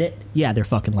 I did it. Yeah, they're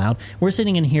fucking loud. We're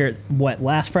sitting in here at,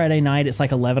 last Friday night? It's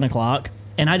like 11 o'clock.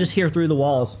 And I just hear through the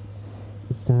walls.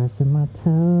 It starts in my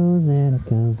toes and it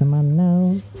goes to my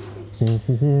nose.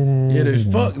 Yeah,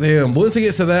 dude, fuck them. Once it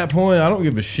gets to that point, I don't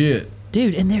give a shit.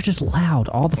 Dude, and they're just loud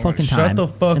all the fucking time. Shut the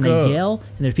fuck and up. they yell,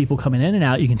 and there's people coming in and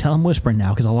out. You can tell I'm whispering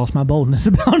now because I lost my boldness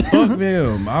about it. Fuck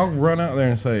them. I'll run out there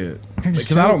and say it.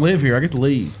 Because I don't live here. I get to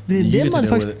leave. Them You get to deal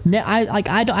with motherfuckers.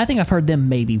 it. I think I've heard them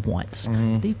maybe once.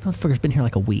 Mm-hmm. These motherfuckers been here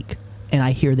like a week, and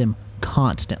I hear them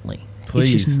constantly.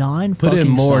 Please. It's just non-fucking Put in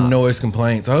more stop. noise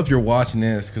complaints. I hope you're watching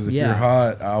this because if Yeah. you're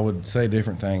hot, I would say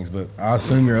different things. But I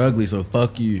assume you're ugly, so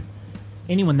fuck you.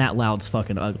 Anyone that loud's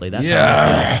fucking ugly. That's how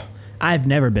I feel. I've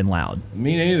never been loud.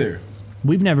 Me neither.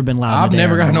 We've never been loud. I've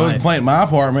never got a noise life. complaint in my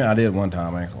apartment. I did one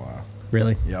time. I ain't gonna lie.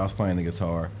 Really? Yeah, I was playing the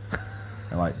guitar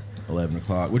at like 11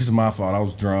 o'clock, which is my fault. I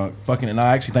was drunk. And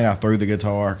I actually think I threw the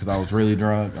guitar because I was really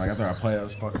drunk. Like, after I played, I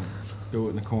was fucking threw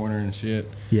it in the corner and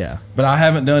shit. Yeah. But I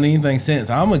haven't done anything since.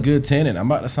 I'm a good tenant. I'm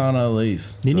about to sign a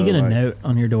lease. Didn't you get a note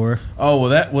on your door? Oh, well,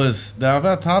 that was... Have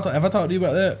I talked to you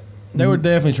about that? They were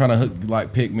definitely trying to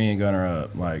pick me and Gunner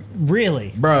up. Like,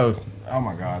 Really? bro, oh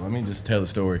my God, let me just tell the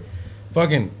story.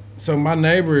 So my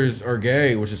neighbors are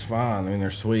gay, which is fine. I mean,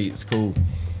 they're sweet. It's cool.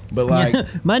 But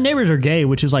like... My neighbors are gay,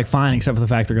 which is like fine, except for the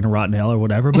fact they're going to rot in hell or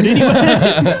whatever. But anyway.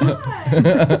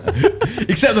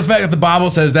 Except the fact that the Bible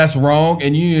says that's wrong,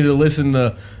 and you need to listen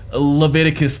to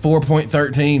Leviticus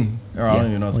 4.13. Or I don't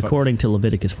even know. According to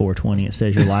Leviticus 4:20, it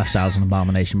says your lifestyle is an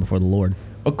abomination before the Lord.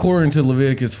 According to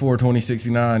Leviticus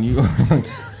 4:20-69, you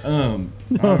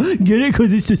Get it?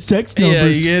 Because it's the sex numbers. yeah,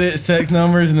 you get it, sex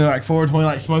numbers, and they're like 420,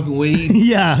 like smoking weed.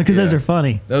 Yeah, because those Yeah. are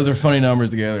funny. Those are funny numbers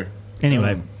together.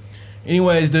 Anyway.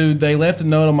 Anyways, dude, they left a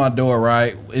note on my door,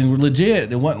 right? And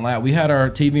legit, it wasn't loud. We had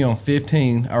our TV on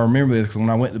 15. I remember this because when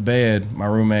I went to bed, my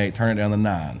roommate turned it down to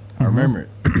 9. I remember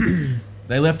it.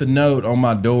 They left a note on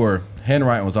my door.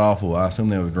 Handwriting was awful. I assume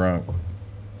they was drunk.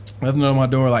 Left a note on my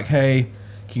door like, hey,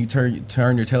 can you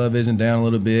turn your television down a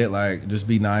little bit? Like, just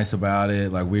be nice about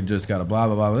it. Like, we just got to blah,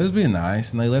 blah, blah. It was being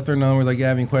nice. And they left their number. Like, you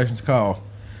have any questions, call.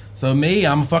 So me,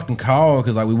 I'm a fucking call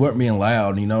because like we weren't being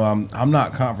loud. You know, I'm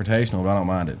not confrontational, but I don't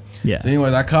mind it. Yeah. So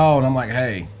anyways, I called and I'm like,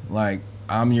 hey, like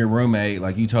I'm your roommate.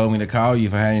 Like you told me to call you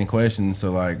if I had any questions.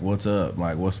 So like, what's up?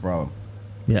 Like, what's the problem?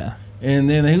 Yeah. And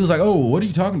then he was like, oh, what are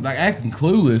you talking about? Like acting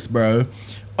clueless, bro.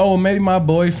 Oh, maybe my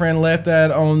boyfriend left that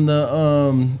on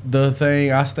the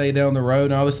thing. I stayed down the road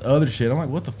and all this other shit. I'm like,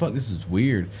 what the fuck? This is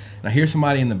weird. And I hear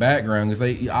somebody in the background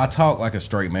because I talk like a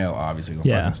straight male, obviously. I'm a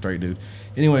fucking straight dude.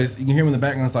 Anyways, you can hear him in the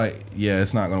background. It's like, yeah,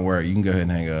 it's not going to work. You can go ahead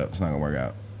and hang up. It's not going to work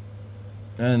out.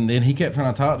 And then he kept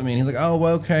trying to talk to me. And he's like, oh,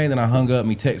 well, okay. And then I hung up and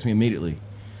he texted me immediately.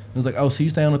 He was like, oh, so you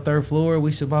stay on the 3rd floor?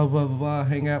 We should blah, blah, blah, blah,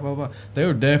 hang out, blah, blah. They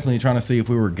were definitely trying to see if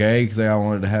we were gay because they all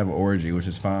wanted to have an orgy, which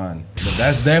is fine. But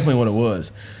that's definitely what it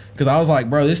was. Because I was like,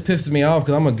 bro, this pisses me off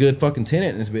because I'm a good fucking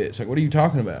tenant in this bitch. Like, what are you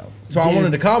talking about? So I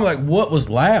wanted to call him, like, what was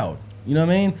loud? You know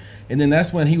what I mean? And then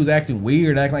that's when he was acting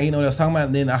weird, acting like he didn't know what I was talking about.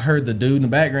 And then I heard the dude in the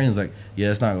background. He's like, yeah,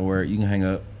 it's not going to work. You can hang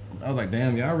up. I was like,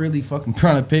 damn, y'all really fucking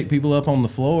trying to pick people up on the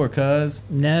floor, cuz.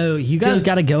 No, you guys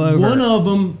got to go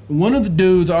over. One of the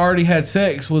dudes already had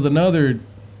sex with another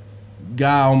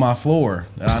guy on my floor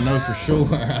that I know for sure.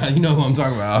 You know who I'm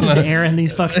talking about. Just airing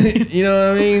these fucking... You know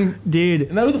what I mean? Dude.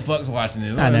 And who the fuck's watching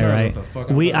this? I know, right? What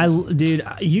the fuck Dude,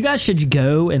 you guys should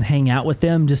go and hang out with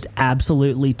them just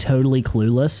absolutely, totally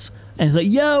clueless. And it's like,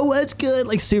 yo, what's good?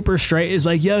 Like, super straight. It's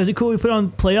like, yo, is it cool we put on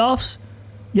playoffs?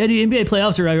 Yeah, dude, NBA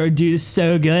playoffs are like, dude, it's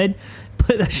so good.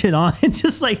 Put that shit on and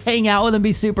just like hang out with them,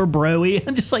 be super broy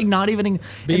and just like not even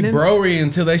be broy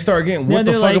until they start getting what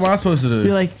the fuck like, am I supposed to do?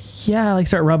 They're like, yeah, like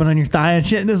start rubbing on your thigh and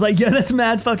shit, and it's like, yeah, that's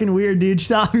mad fucking weird, dude.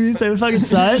 Stop, you're so fucking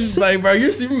sus. Like, bro,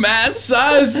 you're super mad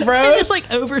sus, bro. Just like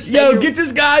Yo, get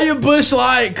this guy a bush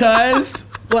light, cuz.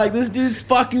 Like, this dude's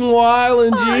fucking wild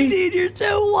and G. Oh, dude, you're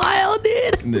so wild,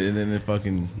 dude. And then they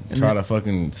fucking try to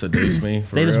fucking seduce me.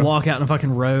 They just walk out in a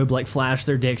fucking robe, like flash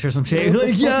their dicks or some shit. You're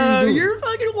like, yo, you're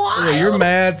fucking wild. Yeah, you're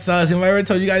mad sus. Anybody ever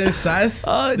told you guys you're sus?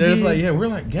 They're just like, yeah, we're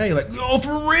like gay. Like, oh,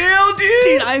 for real,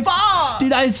 dude?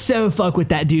 Dude, I so fuck with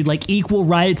that, dude. Like, equal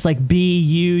rights, like, be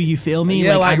you, you feel me?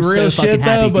 Yeah, like I'm real so shit,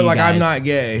 though, but like, guys. I'm not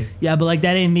gay. Yeah, but like,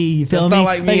 that ain't me, you feel me? That's not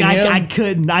like me and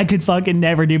him. I could fucking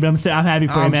never do, but I'm happy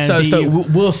for you, man. So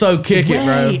stoked. We'll so kick it,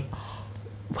 bro.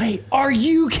 Wait, are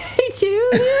you gay too?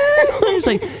 It's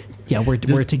like, yeah, we're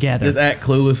together. Just act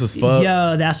clueless as fuck.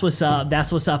 Yo, that's what's up.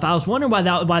 That's what's up. I was wondering why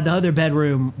the other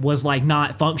bedroom was like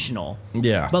not functional.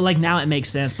 Yeah, but like now it makes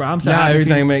sense, bro. I'm sorry. Now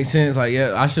everything makes sense. Like,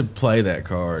 yeah, I should play that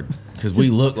card because we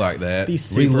look like that.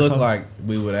 We look like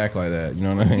we would act like that. You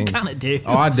know what I mean? Kind of do.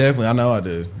 Oh, I know I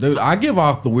do, dude. I give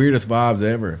off the weirdest vibes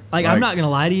ever. Like, I'm not gonna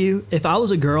lie to you. If I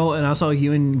was a girl and I saw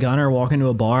you and Gunner walk into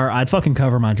a bar, I'd fucking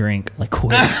cover my drink like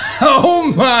quick.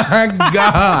 Oh my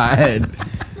god.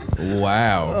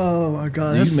 Wow. Oh my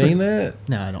god. Do you mean that?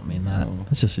 No, I don't mean that.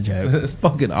 It's just a joke. It's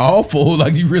fucking awful.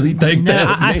 Like, you really think No,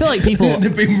 that? I feel like people. The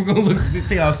people are gonna look to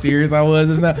see how serious I was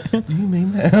just now. Do you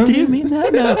mean that? Do you mean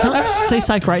that? No, say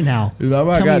psych right now. Dude, I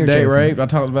Tell me got you're date joking. raped. I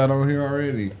talked about it on here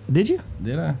already. Did you?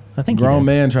 Did I? I think you grown did.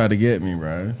 man tried to get me,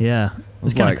 bro. Yeah.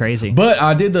 It's kind of Like, crazy. But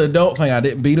I did the adult thing. I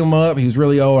didn't beat him up. He was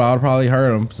really old. I would probably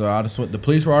hurt him. So I just went. The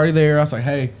police were already there. I was like,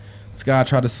 hey, this guy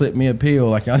tried to slip me a pill.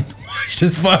 Like, y'all need to watch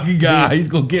this fucking guy. Dude. He's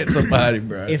gonna get somebody,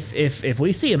 bro. If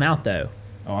we see him out though,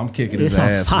 Oh, I'm kicking it's his on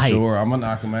ass for sight. sure. I'm gonna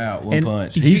knock him out one and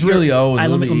punch. you- He's really old. Let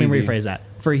me easy. rephrase that.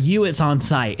 For you, it's on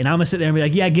site, and I'm gonna sit there and be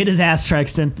like, "Yeah, get his ass,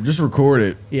 Trexton." Just record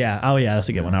it. Yeah. Oh yeah, that's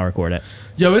a good one. I'll record it.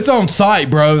 Yo, it's on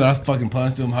site, bro. I fucking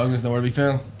punched him. Hogan's nowhere to be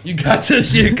found. You got your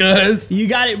shit, cuz. You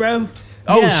got it, bro.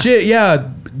 Oh Yeah. shit, yeah.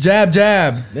 Jab,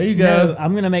 jab. There you go. No,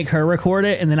 I'm gonna make her record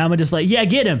it, and then I'm gonna just like, "Yeah,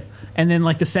 get him." And then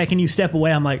like the second you step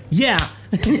away, I'm like, "Yeah."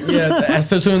 Yeah. As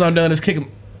soon as I'm done, just kick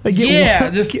him. Like, get Yeah,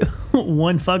 one, just get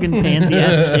one fucking pansy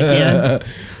ass kick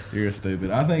in. You're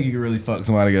stupid. I think you can really fuck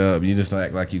somebody up. You just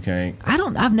act like you can't.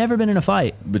 I've never been in a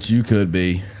fight. But you could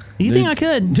be. You think I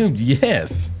could? Dude,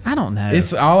 yes. I don't know.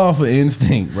 It's all off of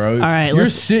instinct, bro. All right, you're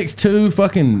let's- 6'2",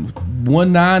 fucking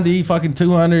 190, fucking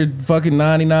 200, fucking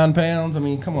 99 pounds. I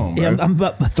mean, come on, bro. yeah, I'm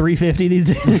about 350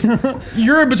 these days.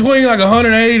 You're between like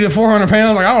 180 to 400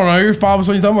 pounds. Like, I don't know. You're probably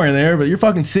between somewhere in there, but you're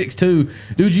fucking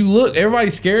 6'2". Dude, you look,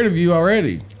 everybody's scared of you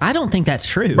already. I don't think that's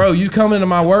true. Bro, you come into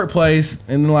my workplace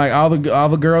and then like all the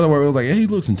girls that work with was like, yeah, he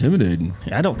looks intimidating.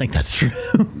 I don't think that's true.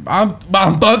 I'm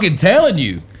fucking telling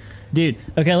you. Dude,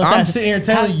 okay, let's I'm ask. sitting here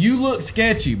telling you look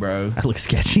sketchy, bro. I look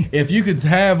sketchy. If you could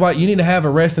have like, you need to have a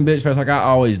resting bitch face like I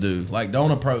always do. Like,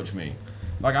 don't approach me.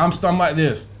 Like I'm like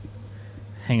this,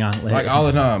 Hang on. like all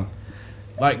the time.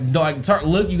 Like start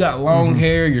look. You got long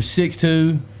hair. You're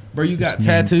 6'2", bro. You got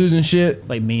tattoos and shit.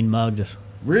 Like mean mug, just.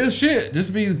 Real shit.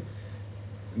 Just be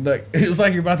like, it's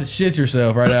like you're about to shit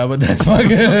yourself right now. But that's fucking.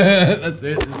 That's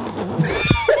it.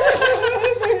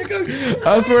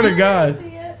 I swear to God. See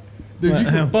it? Dude, you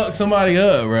can fuck somebody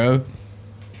up, bro.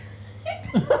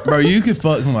 Bro, you could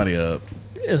fuck somebody up.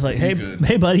 It's like, could.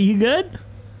 hey, buddy, you good?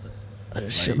 I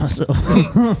just shit myself.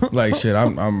 Like, shit,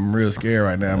 I'm real scared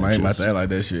right now. I ain't about to act like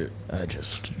that shit. I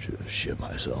just shit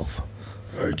myself.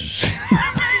 I just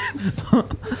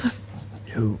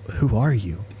Who are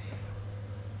you?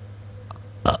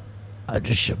 I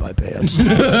just shit my pants.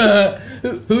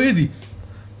 Who is he?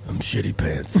 I'm Shitty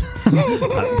Pants.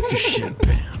 I'm just shit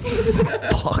pants.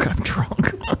 Fuck, I'm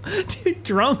drunk. Dude,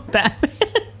 drunk Batman.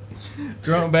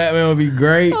 Drunk Batman would be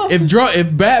great.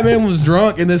 If Batman was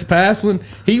drunk in this past one,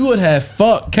 he would have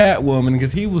fucked Catwoman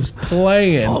because he was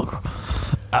playing. Fuck.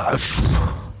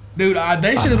 Dude,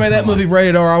 they should have made that movie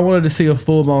rated R. I wanted to see a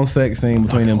full blown sex scene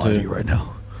between them two. right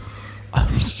now. I'm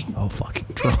so fucking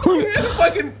drunk.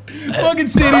 fucking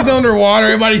city's underwater.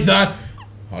 Everybody's not.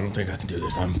 I don't think I can do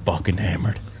this. I'm fucking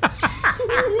hammered.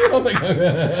 I don't think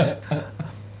I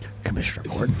Commissioner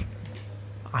Gordon,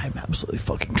 I'm absolutely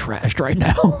fucking trashed right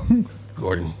now.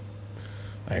 Gordon,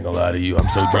 I ain't gonna lie to you. I'm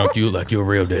so drunk you look like you're a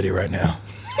real daddy right now.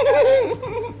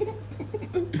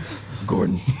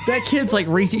 Gordon. That kid's like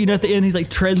reaching, you know, at the end, he's like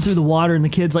treading through the water and the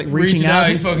kid's like reaching out.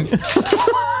 He's fucking.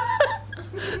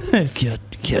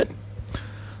 Kid.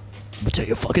 I'm gonna tell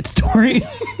you a fucking story.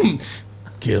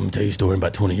 Kid, I'm gonna tell you a story. In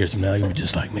about 20 years from now, you'll be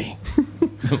just like me.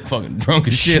 I'm fucking drunk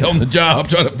as shit on the job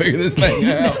trying to figure this thing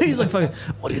out. He's like, fucking,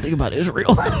 what do you think about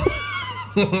Israel?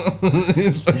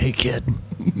 Hey, kid.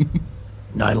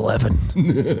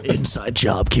 9/11. Inside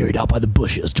job carried out by the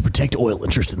Bushes to protect oil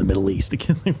interests in the Middle East. The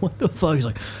kid's like, what the fuck? He's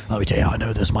like, let me tell you how I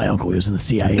know this. My uncle was in the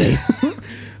CIA.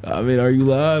 I mean, are you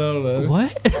lying? I don't know.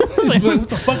 What? Like, what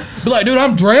the fuck? Be like, dude,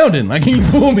 I'm drowning. Like, can you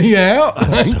pull me out?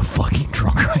 I'm so fucking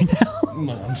drunk right now.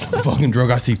 I'm so fucking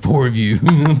drunk. I see 4 of you.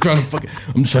 I'm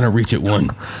just trying to reach at one.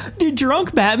 Dude,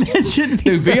 drunk Batman shouldn't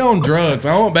be Dude, be on drugs.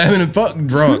 I want Batman to fuck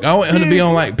drunk. I want him to be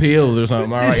on like pills or something.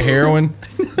 Like heroin.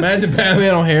 Imagine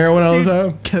Batman on heroin all the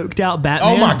time. Coked out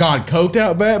Batman. Oh my God, coked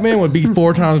out Batman would be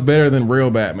 4 times better than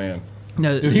real Batman.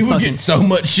 No, Dude, he would get so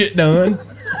much shit done,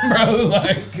 bro.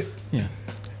 Like, yeah.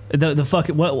 The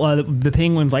fucking the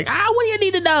penguin's like, what do you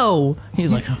need to know?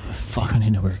 He's like, fuck, I need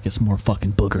to know where it gets more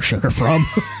fucking booger sugar from.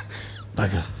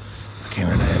 like a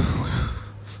camera name.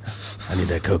 I need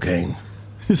that cocaine.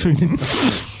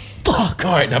 Fuck.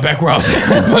 All right, now back where I was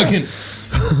fucking.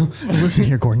 Listen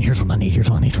here, Gordon. Here's what I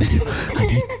need from you. I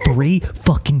need 3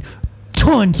 fucking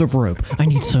tons of rope. I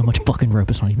need so much fucking rope.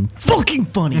 It's not even fucking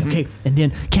funny, okay? And then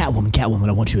Catwoman,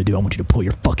 I want you to pull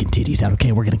your fucking titties out,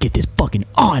 okay? We're gonna get this fucking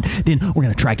on. Then we're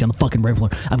gonna track down the fucking Riddler.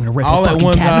 I'm gonna rip all the at fucking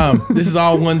one cat. time. This is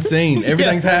all one scene.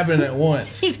 Everything's happening at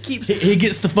once. He keeps. He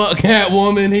gets the fuck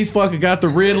Catwoman. He's fucking got the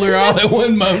Riddler all at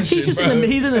one motion. He's just bro.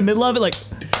 he's in the middle of it, like,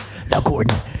 now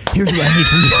Gordon, here's what I need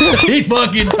from you. He's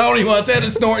fucking Tony Montana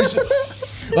snorting shit.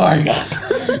 All right, guys.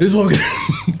 This one.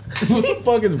 What the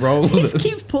fuck is wrong with He this?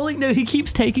 keeps pulling. No, he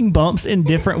keeps taking bumps in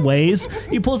different ways.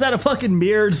 He pulls out a fucking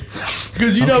mirrors.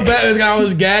 Because you know Batman's got all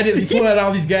his gadgets. He pulled out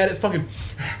all these gadgets. Fucking.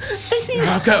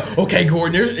 Okay,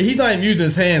 Gordon. He's not even using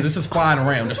his hands. It's just flying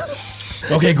around.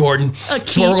 Just. Okay, Gordon.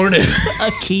 That's what we're gonna do. A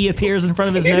key appears in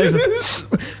front of his nose.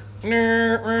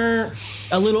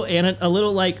 A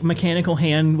little like mechanical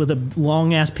hand with a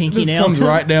long ass pinky This nail comes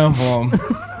right down from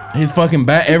his fucking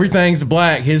back. Everything's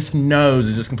black. His nose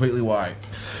is just completely white.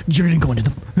 You're gonna go into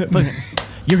the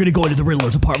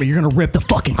Riddler's apartment. You're gonna rip the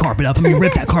fucking carpet up. I'm gonna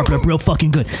rip that carpet up real fucking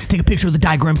good. Take a picture of the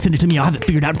diagram, send it to me. I'll have it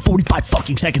figured out in 45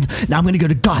 fucking seconds. Now I'm gonna go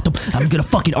to Gotham. I'm gonna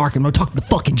fucking Arkham. I'm gonna talk to the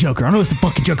fucking Joker. I know it's the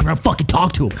fucking Joker, but I'm fucking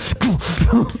talk to him.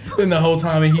 And the whole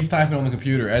time he's typing on the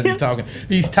computer as he's talking.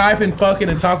 He's typing fucking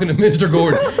and talking to Mr.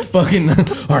 Gordon. Fucking, all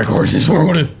right, Gordon, this is what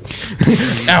we're gonna do.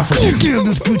 Alfred. Damn,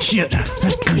 that's good shit.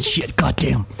 That's good shit.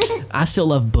 Goddamn. I still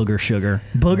love Booger Sugar.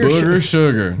 Booger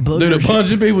sugar. Dude, a bunch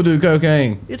of people do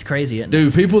cocaine. It's crazy, isn't it?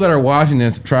 Dude, people that are watching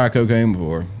this have tried cocaine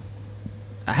before.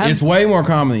 It's way more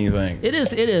common than you think. It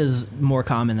is more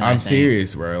common than I think. I'm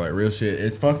serious, bro. Like, real shit.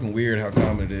 It's fucking weird how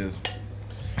common it is.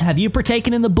 Have you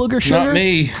partaken in the Booger Sugar? Not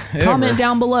me. Comment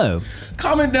down below.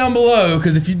 Comment down below,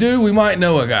 because if you do, we might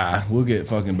know a guy. We'll get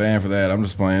fucking banned for that. I'm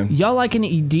just playing. Y'all like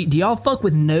any? Do y'all fuck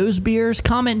with nose beers?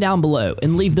 Comment down below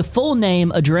and leave the full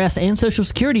name, address, and social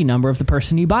security number of the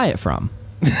person you buy it from.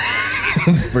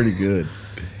 That's pretty good.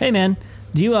 Hey man,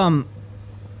 do you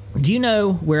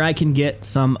know where I can get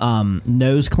some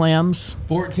nose clams?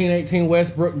 1418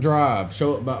 Westbrook Drive.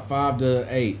 Show up about 5 to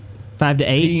 8. 5 to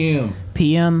 8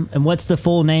 p.m. And what's the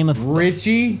full name of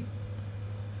Richie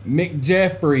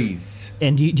McJeffries.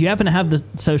 And do you happen to have the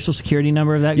social security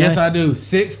number of that guy? Yes, I do.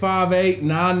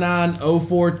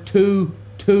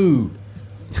 658-990422.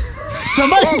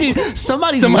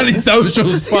 Somebody's social.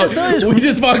 We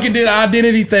just fucking did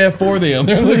identity theft for them.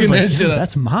 They're looking like, that shit up.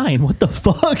 That's mine. What the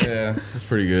fuck? Yeah, that's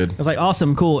pretty good. I was like,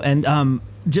 awesome, cool. And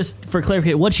just for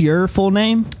clarification, what's your full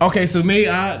name? Okay, so me,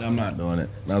 I'm not doing it.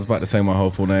 I was about to say my whole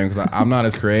full name because I'm not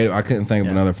as creative. I couldn't think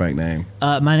of another fake name.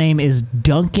 My name is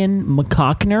Duncan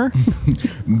McCockner.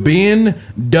 Ben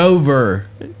Dover.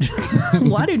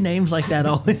 Why do names like that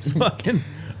always fucking...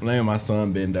 Name of my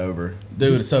son Ben Dover.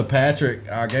 Dude, so Patrick,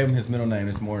 I gave him his middle name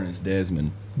this morning. It's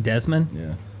Desmond. Desmond?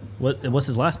 Yeah. What's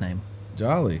his last name?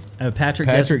 Jolly. Oh, Patrick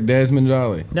Desmond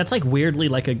Jolly. That's like weirdly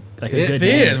like a good It name.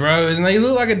 is, bro. He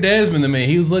looked like a Desmond to me.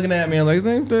 He was looking at me. I was like, his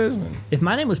name's Desmond. If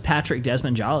my name was Patrick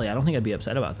Desmond Jolly, I don't think I'd be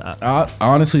upset about that.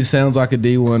 Honestly, sounds like a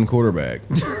D1 quarterback.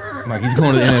 Like he's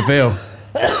going to the NFL.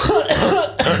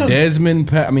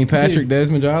 Patrick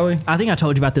Desmond Jolly. I think I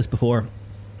told you about this before.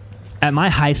 At my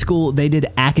high school, they did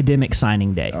academic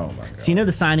signing day. Oh, my God. So you know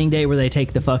the signing day where they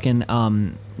take the fucking,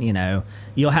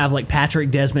 you'll have like Patrick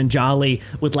Desmond Jolly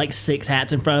with like 6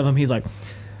 hats in front of him. He's like,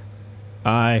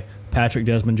 I, Patrick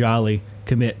Desmond Jolly,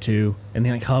 commit to, and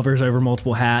then like hovers over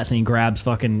multiple hats and he grabs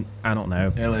fucking, I don't know.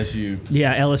 LSU.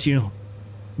 Yeah, LSU.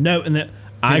 No, and then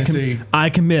I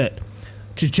commit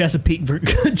to Chesapeake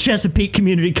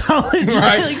Community College.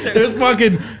 Right. There's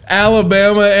fucking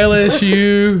Alabama,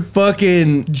 LSU,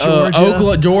 fucking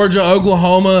Georgia,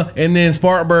 Oklahoma, and then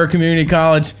Spartanburg Community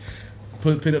College.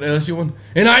 Put up LSU one.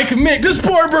 And I commit to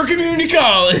Spartanburg Community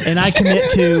College. And I commit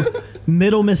to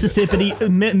Middle Mississippi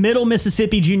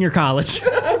Junior College.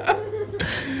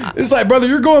 It's like, brother,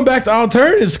 you're going back to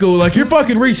alternative school. Like, you're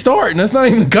fucking restarting. That's not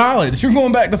even college. You're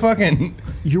going back to fucking...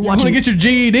 You're want to get your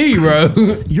GED,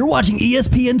 bro. You're watching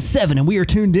ESPN 7, and we are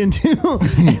tuned into...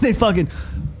 and they fucking...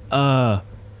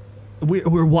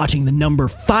 We're watching the number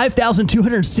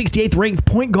 5,268th ranked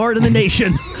point guard in the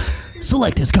nation.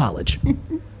 Select his college.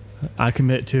 I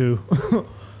commit to...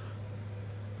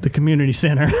 the community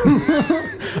center.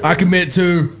 I commit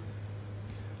to...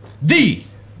 the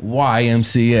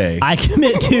YMCA. I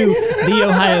commit to the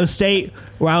Ohio State,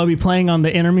 where I will be playing on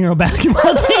the intramural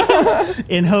basketball team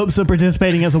in hopes of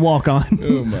participating as a walk-on.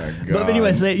 Oh my god! But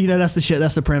anyways, that's the shit.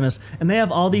 That's the premise. And they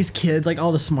have all these kids, like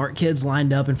all the smart kids,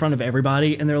 lined up in front of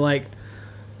everybody, and they're like,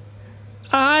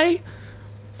 "I,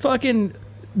 fucking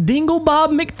Dingle Bob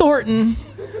McThornton,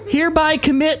 hereby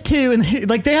commit to, and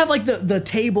they have like the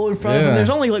table in front of them. There's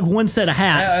only like one set of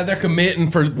hats. They're committing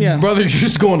for brother. You're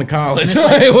just going to college.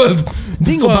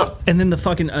 Dingle Bob, and then the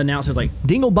fucking announcer's like,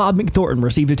 Dingle Bob McThornton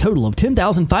received a total of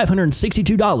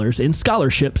 $10,562 in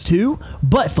scholarships to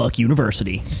Buttfuck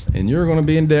University. And you're going to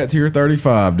be in debt till you're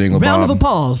 35, Dingle Bob. Round of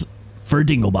applause for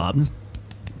Dingle Bob.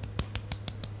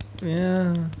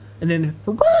 Yeah, and then.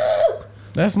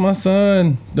 That's my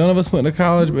son. None of us went to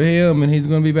college but him, and he's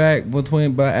going to be back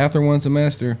after one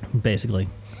semester. Basically.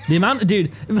 The amount of,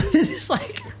 dude, it's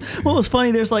like, what was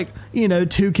funny, there's like,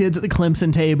 2 kids at the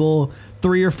Clemson table,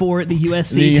 3 or 4 at the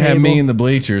USC table. You have me in the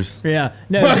bleachers. Yeah.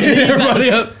 No, everybody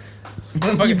up.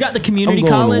 You've got the community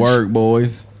college. I'm going to work,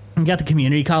 boys. You got the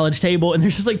community college table, and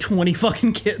there's just like 20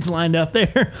 fucking kids lined up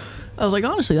there. I was like,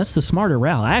 honestly, that's the smarter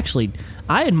route.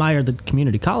 I admire the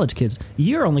community college kids.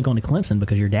 You're only going to Clemson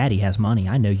because your daddy has money.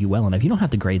 I know you well enough. You don't have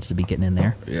the grades to be getting in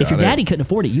there. Yeah, if your daddy couldn't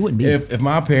afford it, you wouldn't be. If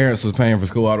my parents was paying for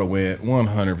school, I'd have went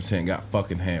 100% got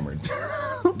fucking hammered.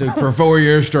 Dude, for 4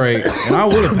 years straight. And I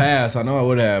would have passed. I know I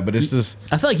would have, but it's just...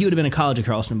 I feel like you would have been a college of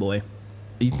Charleston boy.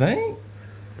 You think?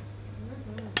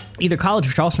 Either college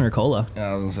of Charleston or Cola.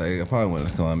 I was going to say, I probably went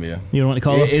to Columbia. You went to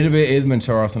Cola? It'd been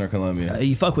Charleston or Columbia.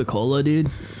 You fuck with Cola, dude?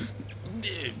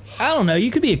 I don't know.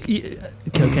 You could be a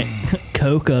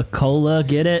Coca-Cola.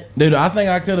 Get it, dude? I think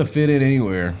I could have fit in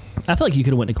anywhere. I feel like you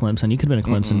could have went to Clemson. You could have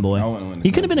been a Clemson boy. I wouldn't have went to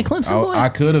you could have been a Clemson boy. I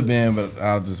could have been, but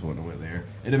I just wouldn't have went there.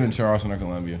 It'd have been Charleston or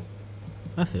Columbia.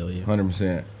 I feel you.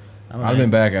 100%. I'd have been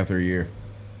back after a year.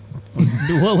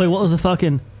 Wait, what was the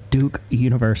fucking Duke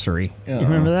University? You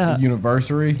remember that?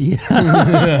 University?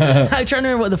 Yeah. I'm trying to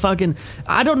remember what the fucking...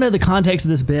 I don't know the context of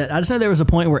this bit. I just know there was a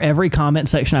point where every comment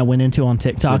section I went into on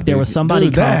TikTok, there was somebody...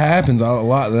 Dude, that happens a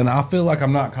lot. Then I feel like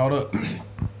I'm not caught up.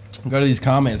 Go to these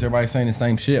comments, everybody's saying the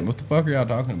same shit. What the fuck are y'all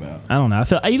talking about? I don't know.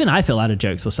 I feel out of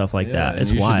jokes with stuff like that.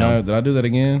 It's wild. Did I do that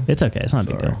again? It's okay. It's not a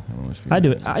big deal.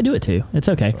 I do it too. It's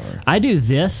okay. I do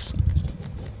this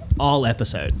all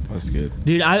episode. That's good,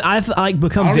 dude. I've like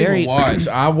become I don't very. Even watch.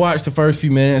 I watched the first few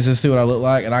minutes to see what I look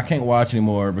like, and I can't watch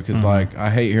anymore because like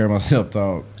I hate hearing myself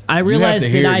talk. I realize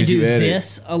that I do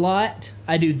this a lot.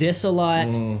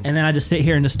 And then I just sit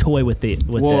here and just toy with this.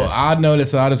 Well, I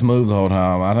noticed that I just move the whole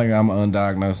time. I think I'm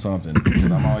undiagnosed something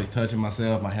because I'm always touching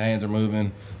myself. My hands are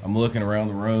moving. I'm looking around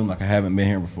the room like I haven't been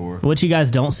here before. What you guys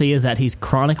don't see is that he's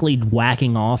chronically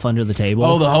whacking off under the table.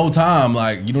 Oh, the whole time,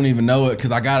 like you don't even know it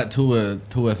because I got it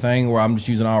to a thing where I'm just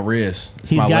using all wrists.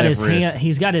 He's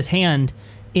got his hand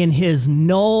in his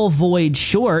null void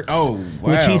shorts,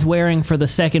 which he's wearing for the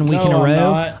second week in a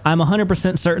row. I'm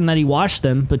 100% certain that he washed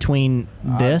them between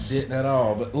this. I didn't at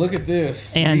all, but look at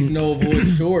this. And these null void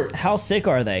shorts. How sick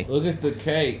are they? Look at the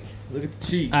cake. Look at the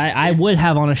cheeks. I would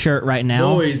have on a shirt right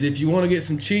now. Boys, if you want to get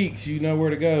some cheeks, you know where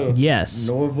to go. Yes.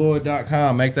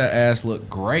 Nullvoid.com. Make that ass look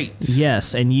great.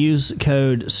 Yes, and use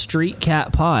code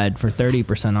StreetCatPod for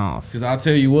 30% off. Because I'll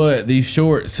tell you what, these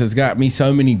shorts has got me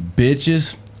so many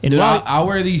bitches. Dude, I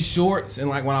wear these shorts, and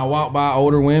like when I walk by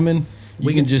older women,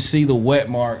 you can just see the wet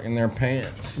mark in their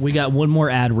pants. We got one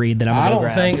more ad read that I'm going to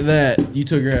grab. I don't think that you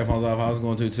took your headphones off. I was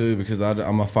going to too because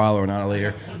I'm a follower, not a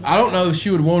leader. I don't know if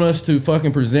she would want us to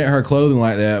fucking present her clothing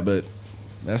like that, but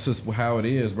that's just how it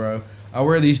is, bro. I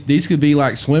wear these. These could be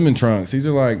like swimming trunks. These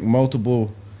are like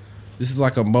multiple. This is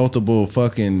like a multiple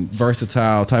fucking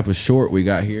versatile type of short we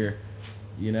got here,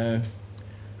 you know.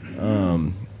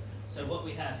 So what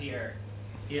we have here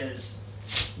is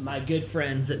my good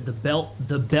friends at the belt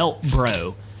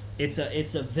bro. It's a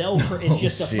Velcro. It's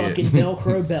just a fucking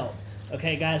Velcro belt.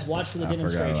 Okay, guys, watch for the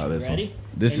demonstration. Ready?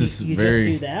 This is you very. Just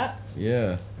do that.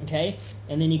 Yeah. Okay,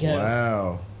 and then you go.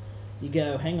 Wow. You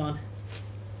go. Hang on.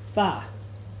 Ba.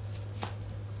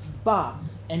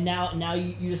 And now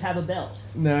you just have a belt.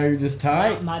 Now you're just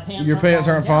tight. My pants. Your pants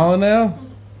aren't falling now.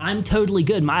 I'm totally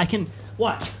good. I can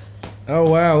watch. Oh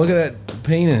wow! Look at that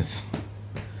penis.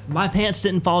 My pants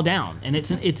didn't fall down, and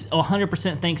it's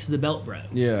 100% thanks to the belt bro.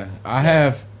 Yeah,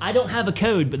 I don't have a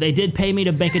code, but they did pay me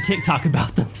to make a TikTok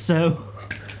about them. So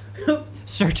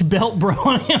search belt bro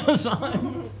on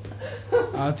Amazon.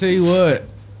 I'll tell you what,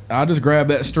 I just grabbed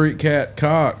that street cat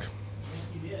cock.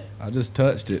 Yes, you did. I just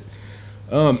touched it.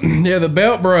 Yeah, the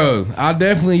belt bro. I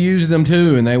definitely used them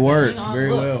too, and they work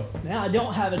very well. Now I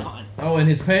don't have it on. Oh, and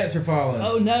his pants are falling.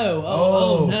 Oh no!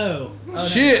 Oh no!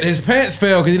 Shit, his pants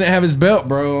fell because he didn't have his belt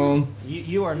bro on.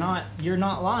 You're not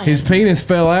lying. His penis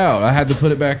fell out. I had to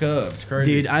put it back up. It's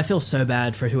crazy. Dude, I feel so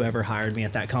bad for whoever hired me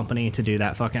at that company to do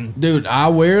that fucking... Dude, I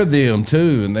wear them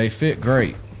too, and they fit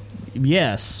great.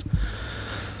 Yes.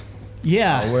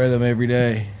 Yeah. I wear them every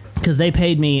day. Because they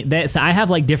paid me... So I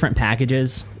have like different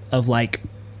packages of like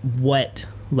what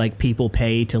like people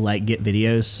pay to like get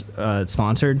videos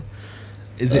sponsored.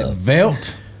 Is it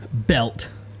Velt? Belt.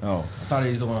 Oh, I thought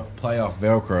he was the one to play off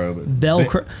Velcro. But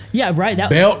Velcro. Yeah, right. That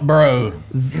Belt Bro.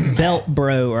 Belt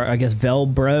Bro, or I guess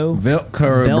Velbro.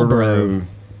 Velcro Bro.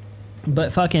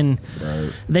 But fucking,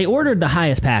 they ordered the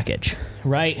highest package,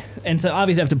 right? And so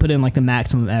obviously I have to put in like the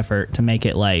maximum effort to make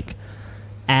it like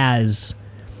ads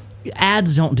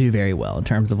don't do very well in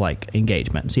terms of like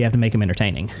engagement, so you have to make them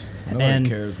entertaining. Nobody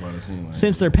cares about it anyway.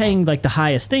 Since they're paying like the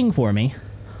highest thing for me,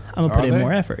 I'm gonna put in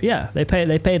more effort. Yeah, they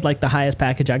paid like the highest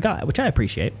package I got, which I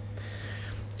appreciate.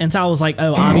 And so I was like,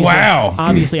 oh,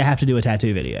 obviously I have to do a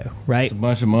tattoo video, right? It's a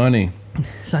bunch of money.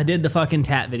 So I did the fucking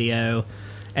tat video,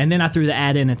 and then I threw the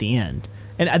ad in at the end.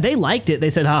 And they liked it. They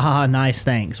said, ha ha ha, nice,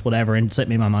 thanks, whatever, and sent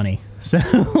me my money.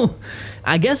 So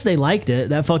I guess they liked it.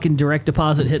 That fucking direct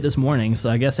deposit hit this morning,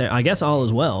 so I guess all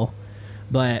is well.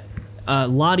 But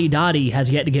Lottie Dottie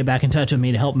has yet to get back in touch with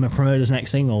me to help him promote his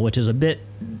next single, which is a bit,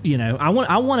 I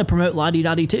want to promote Lottie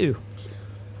Dottie too.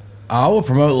 I will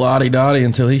promote Lottie Dottie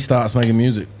until he stops making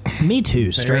music. Me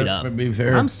too, straight up.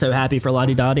 Fair. I'm so happy for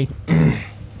Lottie Dottie.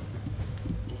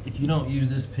 If you don't use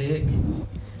this pick,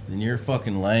 then you're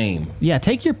fucking lame. Yeah,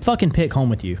 take your fucking pick home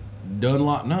with you.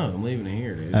 Dunlop? No, I'm leaving it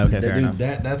here, dude. Okay, fair enough.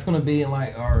 That's gonna be in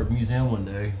like our museum one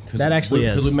day. That actually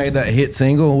is, because we made that hit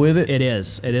single with it. It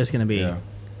is gonna be. Yeah.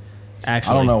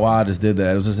 Actually, I don't know why I just did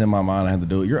that. It was just in my mind. I had to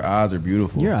do it. Your eyes are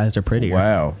beautiful. Your eyes are prettier.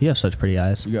 Wow, you have such pretty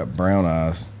eyes. You got brown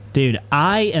eyes. Dude,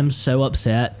 I am so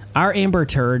upset. Our Amber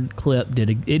Turd clip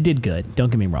did good. Don't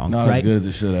get me wrong. Not as good as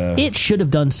it should have. It should have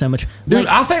done so much. Dude,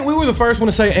 I think we were the first one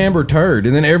to say Amber Turd,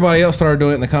 and then everybody else started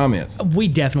doing it in the comments. We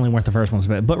definitely weren't the first ones,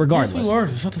 but regardless. Yes, we were.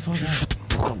 Shut the fuck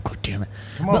up. Oh, God damn it.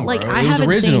 Come on, but bro.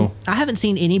 I haven't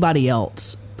seen anybody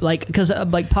else, like, because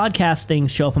like podcast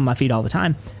things show up on my feed all the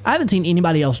time. I haven't seen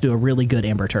anybody else do a really good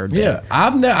Amber Turd bit. Yeah, I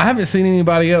haven't seen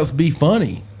anybody else be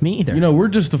funny. Me either. We're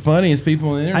just the funniest people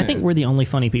on the internet. I think we're the only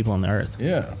funny people on the earth.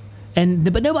 Yeah.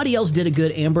 But nobody else did a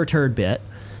good Amber Turd bit.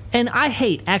 And I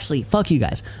hate, actually, fuck you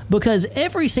guys, because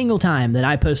every single time that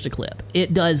I post a clip,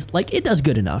 it does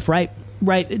good enough, right?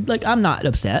 Right? Like, I'm not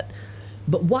upset.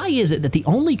 But why is it that the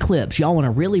only clips y'all want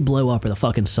to really blow up are the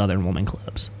fucking Southern Woman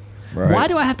clips? Right. Why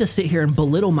do I have to sit here and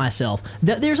belittle myself?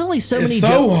 There's only so many. It's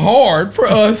so hard for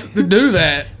us to do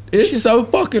that. It's so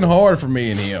fucking hard for me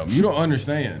and him. You don't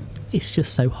understand. It's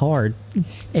just so hard.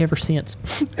 Ever since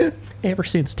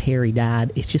Terry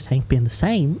died, it just ain't been the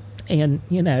same. And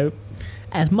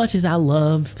as much as I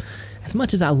love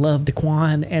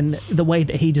Daquan and the way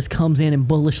that he just comes in and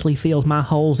bullishly fills my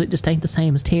holes, it just ain't the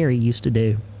same as Terry used to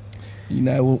do.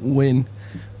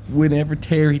 Whenever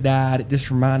Terry died, it just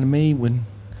reminded me when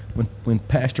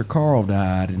Pastor Carl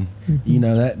died, and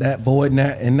that void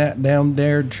in that down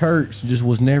there church just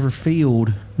was never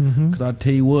filled. Because I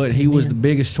tell you what, he was the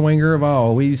biggest swinger of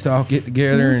all. We used to all get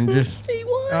together and just. He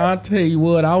was. I tell you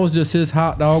what, I was just his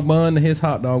hot dog bun to his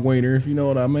hot dog wiener, if you know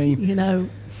what I mean.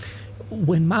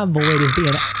 When my void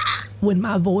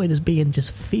is being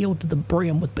just filled to the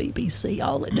brim with BBC,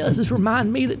 all it does is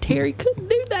remind me that Terry couldn't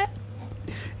do that,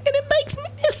 and it makes me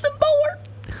miss him more.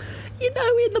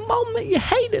 In the moment you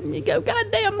hate him, you go, God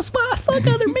damn, that's why I fuck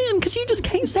other men, because you just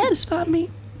can't satisfy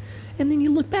me. And then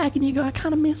you look back and you go, I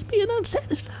kind of miss being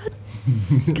unsatisfied,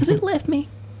 because it left me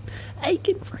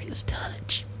aching for his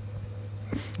touch.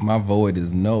 My void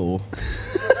is null.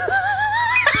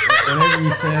 Whenever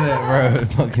you say that, bro,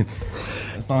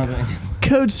 that's the only thing.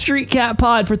 Code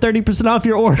StreetCatPod for 30% off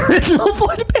your order at No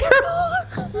Void Apparel.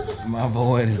 My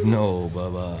void is null,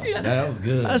 bubba. Yeah. That was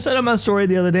good. I said on my story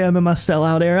the other day, I'm in my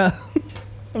sellout era.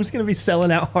 I'm just going to be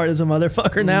selling out hard as a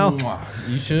motherfucker now.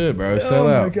 You should, bro. Sell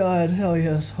out. Oh, my God. Hell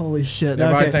yes. Holy shit.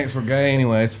 Everybody thinks we're gay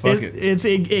anyways. Fuck it.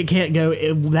 It can't go.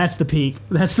 That's the peak.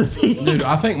 That's the peak. Dude,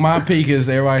 I think my peak is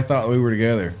everybody thought we were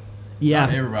together. Yeah.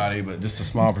 Not everybody, but just a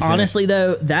small percentage. Honestly,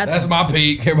 though, that's my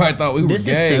peak. Everybody thought we were gay. This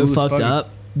is so fucked up.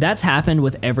 That's happened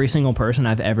with every single person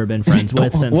I've ever been friends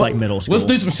with since like middle school. Let's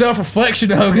do some self-reflection,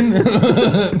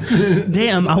 Hogan.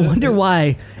 Damn, I wonder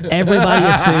why everybody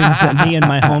assumes that me and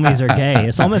my homies are gay.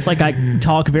 It's almost like I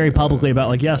talk very publicly about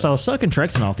like, yes, I was sucking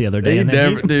Trexan off the other day.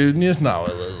 Dude, it's not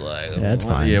what it looks like. Yeah, it's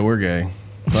fine. Yeah, we're gay.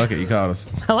 Fuck it, you caught us.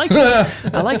 I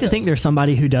like to think there's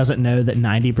somebody who doesn't know that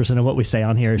 90% of what we say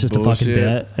on here is just bullshit. A fucking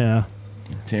bit. Yeah.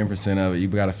 10% of it, you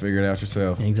got to figure it out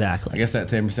yourself. Exactly. I guess that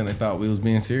 10% they thought we was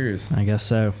being serious. I guess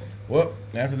so. Well,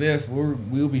 after this,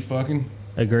 we'll be fucking.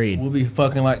 Agreed. We'll be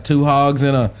fucking like two hogs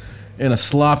in a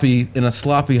sloppy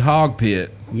hog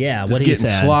pit. Yeah, just getting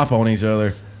slop on each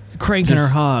other, cranking our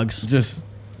hogs. Just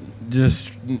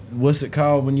what's it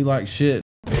called when you like shit